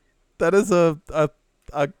 That is a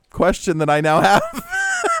question that I now have.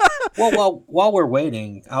 Well, while we're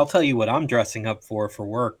waiting, I'll tell you what I'm dressing up for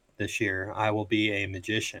work this year. I will be a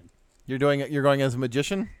magician. You're going as a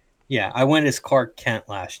magician? Yeah, I went as Clark Kent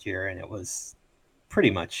last year, and it was pretty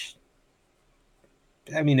much.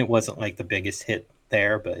 I mean, it wasn't like the biggest hit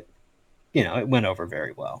there, but it went over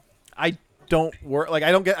very well. I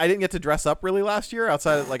didn't get to dress up really last year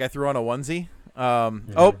outside of I threw on a onesie.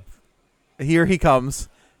 Oh, here he comes.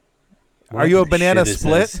 Are you a banana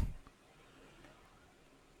split?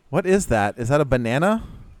 What is that? Is that a banana?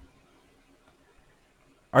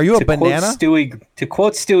 Are you a banana? To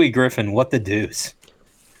quote Stewie Griffin, what the deuce?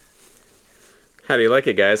 How do you like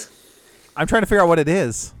it, guys? I'm trying to figure out what it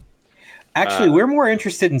is. Actually, we're more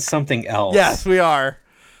interested in something else. Yes, we are.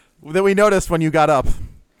 That we noticed when you got up.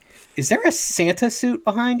 Is there a Santa suit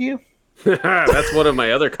behind you? That's one of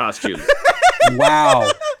my other costumes.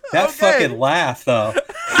 Wow. That fucking laugh, though.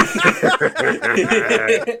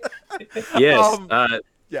 Yes.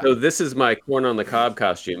 Yeah. So this is my corn on the cob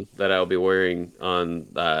costume that I'll be wearing on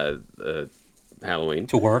Halloween.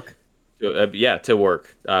 To work? To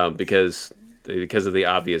work. Because of the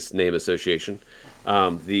obvious name association.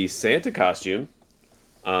 The Santa costume,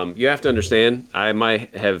 you have to understand, I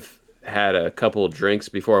might have had a couple of drinks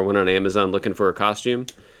before I went on Amazon looking for a costume,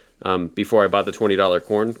 before I bought the $20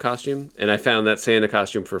 corn costume. And I found that Santa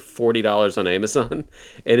costume for $40 on Amazon.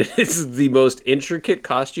 And it is the most intricate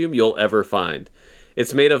costume you'll ever find.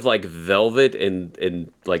 It's made of velvet and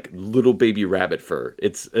little baby rabbit fur.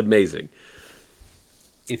 It's amazing.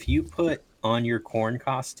 If you put on your corn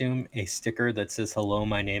costume a sticker that says "Hello,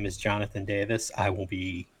 my name is Jonathan Davis," that'll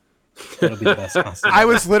be the best costume. I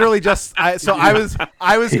was literally I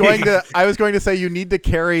was going to say you need to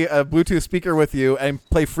carry a Bluetooth speaker with you and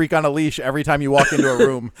play Freak on a Leash every time you walk into a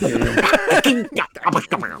room.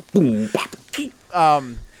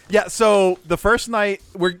 Yeah, so the first night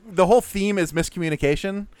the whole theme is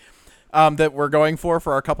miscommunication that we're going for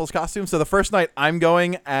our couple's costume. So the first night I'm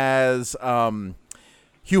going as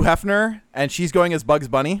Hugh Hefner, and she's going as Bugs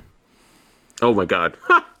Bunny. Oh my God.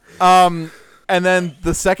 And then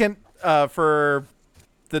the second, for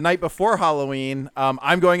the night before Halloween,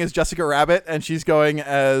 I'm going as Jessica Rabbit, and she's going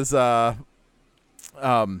as, Roger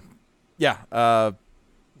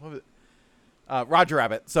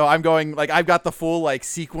Rabbit. So I'm going, I've got the full,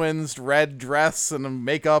 sequins, red dress and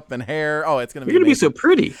makeup and hair. Oh, it's going to be You're going to be so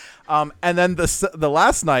pretty. And then the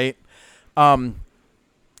last night,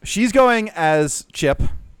 she's going as Chip,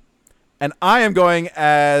 and I am going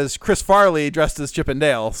as Chris Farley dressed as Chip and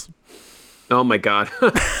Dale's. Oh my God.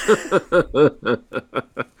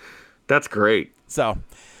 That's great. So,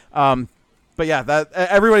 but yeah, that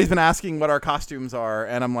everybody's been asking what our costumes are,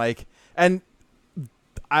 and I'm like, and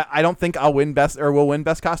I don't think I'll win we'll win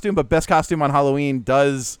best costume, but best costume on Halloween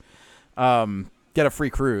does get a free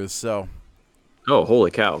cruise. So. Oh,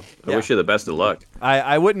 holy cow. I wish you the best of luck.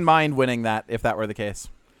 I wouldn't mind winning that if that were the case.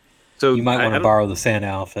 So you might want to borrow the Santa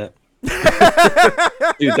outfit.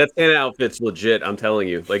 Dude, that Santa outfit's legit, I'm telling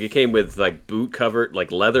you. It came with boot cover,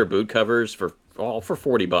 leather boot covers for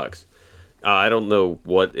 $40. I don't know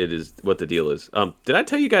what the deal is. Did I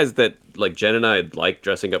tell you guys that Jen and I like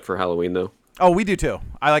dressing up for Halloween though? Oh, we do too.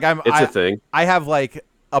 It's a thing. I have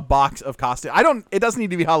a box of costumes. It doesn't need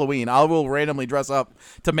to be Halloween. I will randomly dress up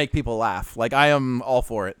to make people laugh. I am all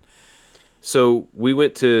for it. So we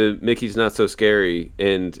went to Mickey's Not So Scary,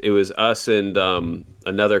 and it was us and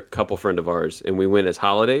another couple friend of ours, and we went as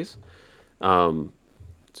holidays. So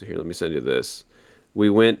here, let me send you this. We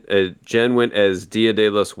went. Jen went as Dia de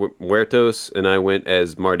los Muertos, and I went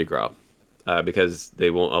as Mardi Gras, because they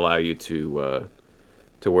won't allow you to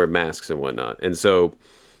wear masks and whatnot. And so,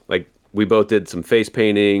 we both did some face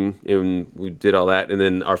painting, and we did all that, and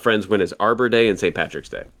then our friends went as Arbor Day and St. Patrick's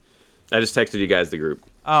Day. I just texted you guys the group.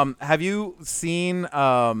 Have you seen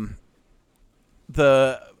the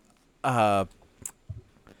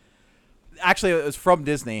actually it was from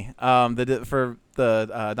Disney. For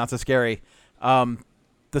the Not So Scary, the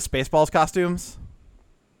Spaceballs costumes.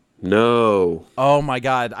 No. Oh my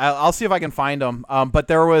God! I'll see if I can find them. But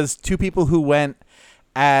there was two people who went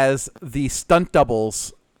as the stunt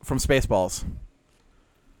doubles from Spaceballs.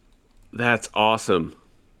 That's awesome.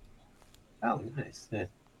 Oh, nice. Yeah.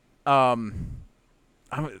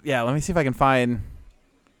 Yeah, let me see if I can find.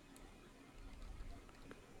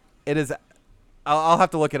 It is. I'll have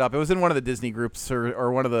to look it up. It was in one of the Disney groups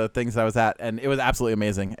or one of the things I was at, and it was absolutely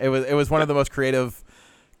amazing. It was one of the most creative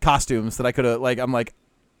costumes that I could have. I'm like,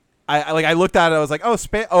 I looked at it. I was like,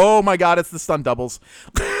 oh my God, it's the stunt doubles.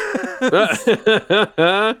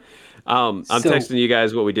 I'm texting you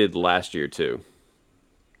guys what we did last year too.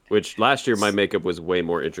 Which last year my makeup was way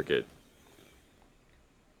more intricate.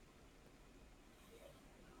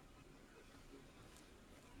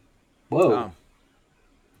 Whoa.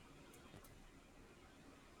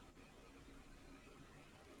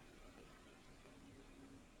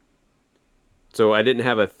 So I didn't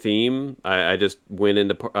have a theme. I just went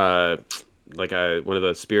into one of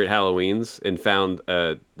the Spirit Halloweens and found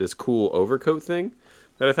this cool overcoat thing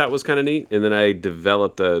that I thought was kind of neat, and then I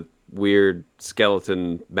developed a weird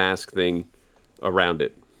skeleton mask thing around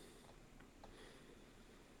it.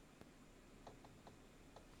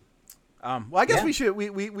 Well, I guess we should.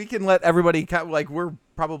 We can let everybody we're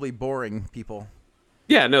probably boring people.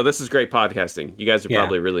 Yeah, no, this is great podcasting. You guys are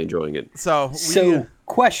probably really enjoying it. So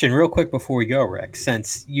question real quick before we go, Rick,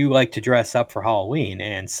 since you like to dress up for Halloween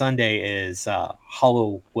and Sunday is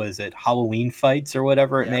Halloween fights or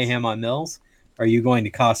whatever at Mayhem on Mills, are you going to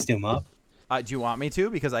costume up? Do you want me to?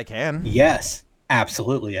 Because I can. Yes,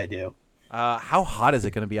 absolutely I do. How hot is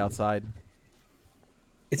it going to be outside?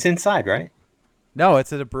 It's inside, right? No,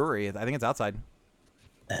 it's at a brewery. I think it's outside.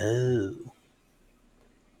 Oh.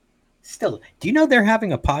 Still, do you know they're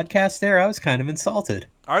having a podcast there? I was kind of insulted.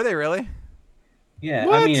 Are they really? Yeah,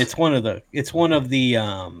 What? I mean it's one of the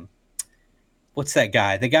what's that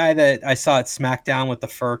guy? The guy that I saw at SmackDown with the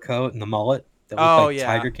fur coat and the mullet that looked like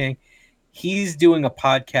Tiger King. He's doing a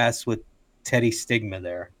podcast with Teddy Stigma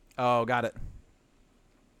there. Oh, got it.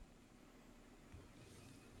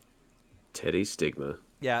 Teddy Stigma.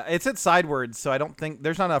 Yeah, it's at Sidewards, so I don't think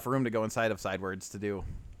there's not enough room to go inside of Sidewards to do.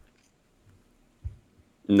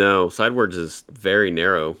 No, Sidewards is very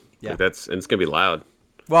narrow. Yeah, and it's gonna be loud.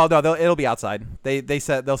 Well, no, it'll be outside. They'll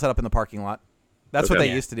set up in the parking lot. That's what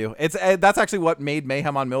they used to do. That's actually what made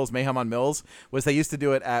Mayhem on Mills was they used to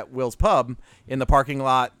do it at Will's Pub in the parking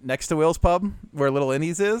lot next to Will's Pub where Little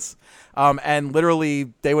Indies is, and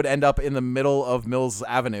literally they would end up in the middle of Mills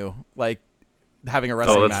Avenue, like having a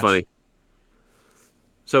wrestling match. Oh, that's funny.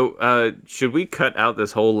 So, should we cut out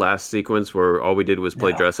this whole last sequence where all we did was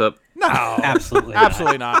play dress up? No, absolutely,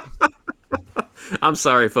 absolutely not. I'm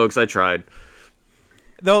sorry, folks. I tried.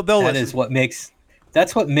 They'll listen.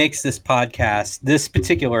 That's what makes this podcast, this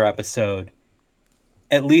particular episode,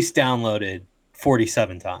 at least downloaded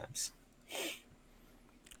 47 times.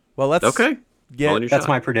 Well, let's that's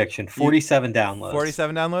my prediction. 47 downloads.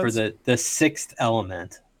 47 downloads for the sixth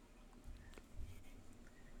element.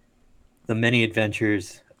 The many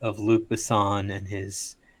adventures of Luc Besson and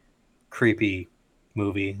his creepy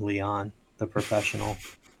movie Leon the Professional.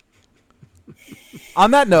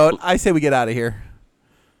 On that note, I say we get out of here.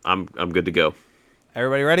 I'm good to go.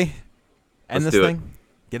 Everybody ready? End Let's this do thing.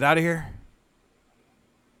 Get out of here.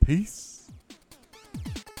 Peace.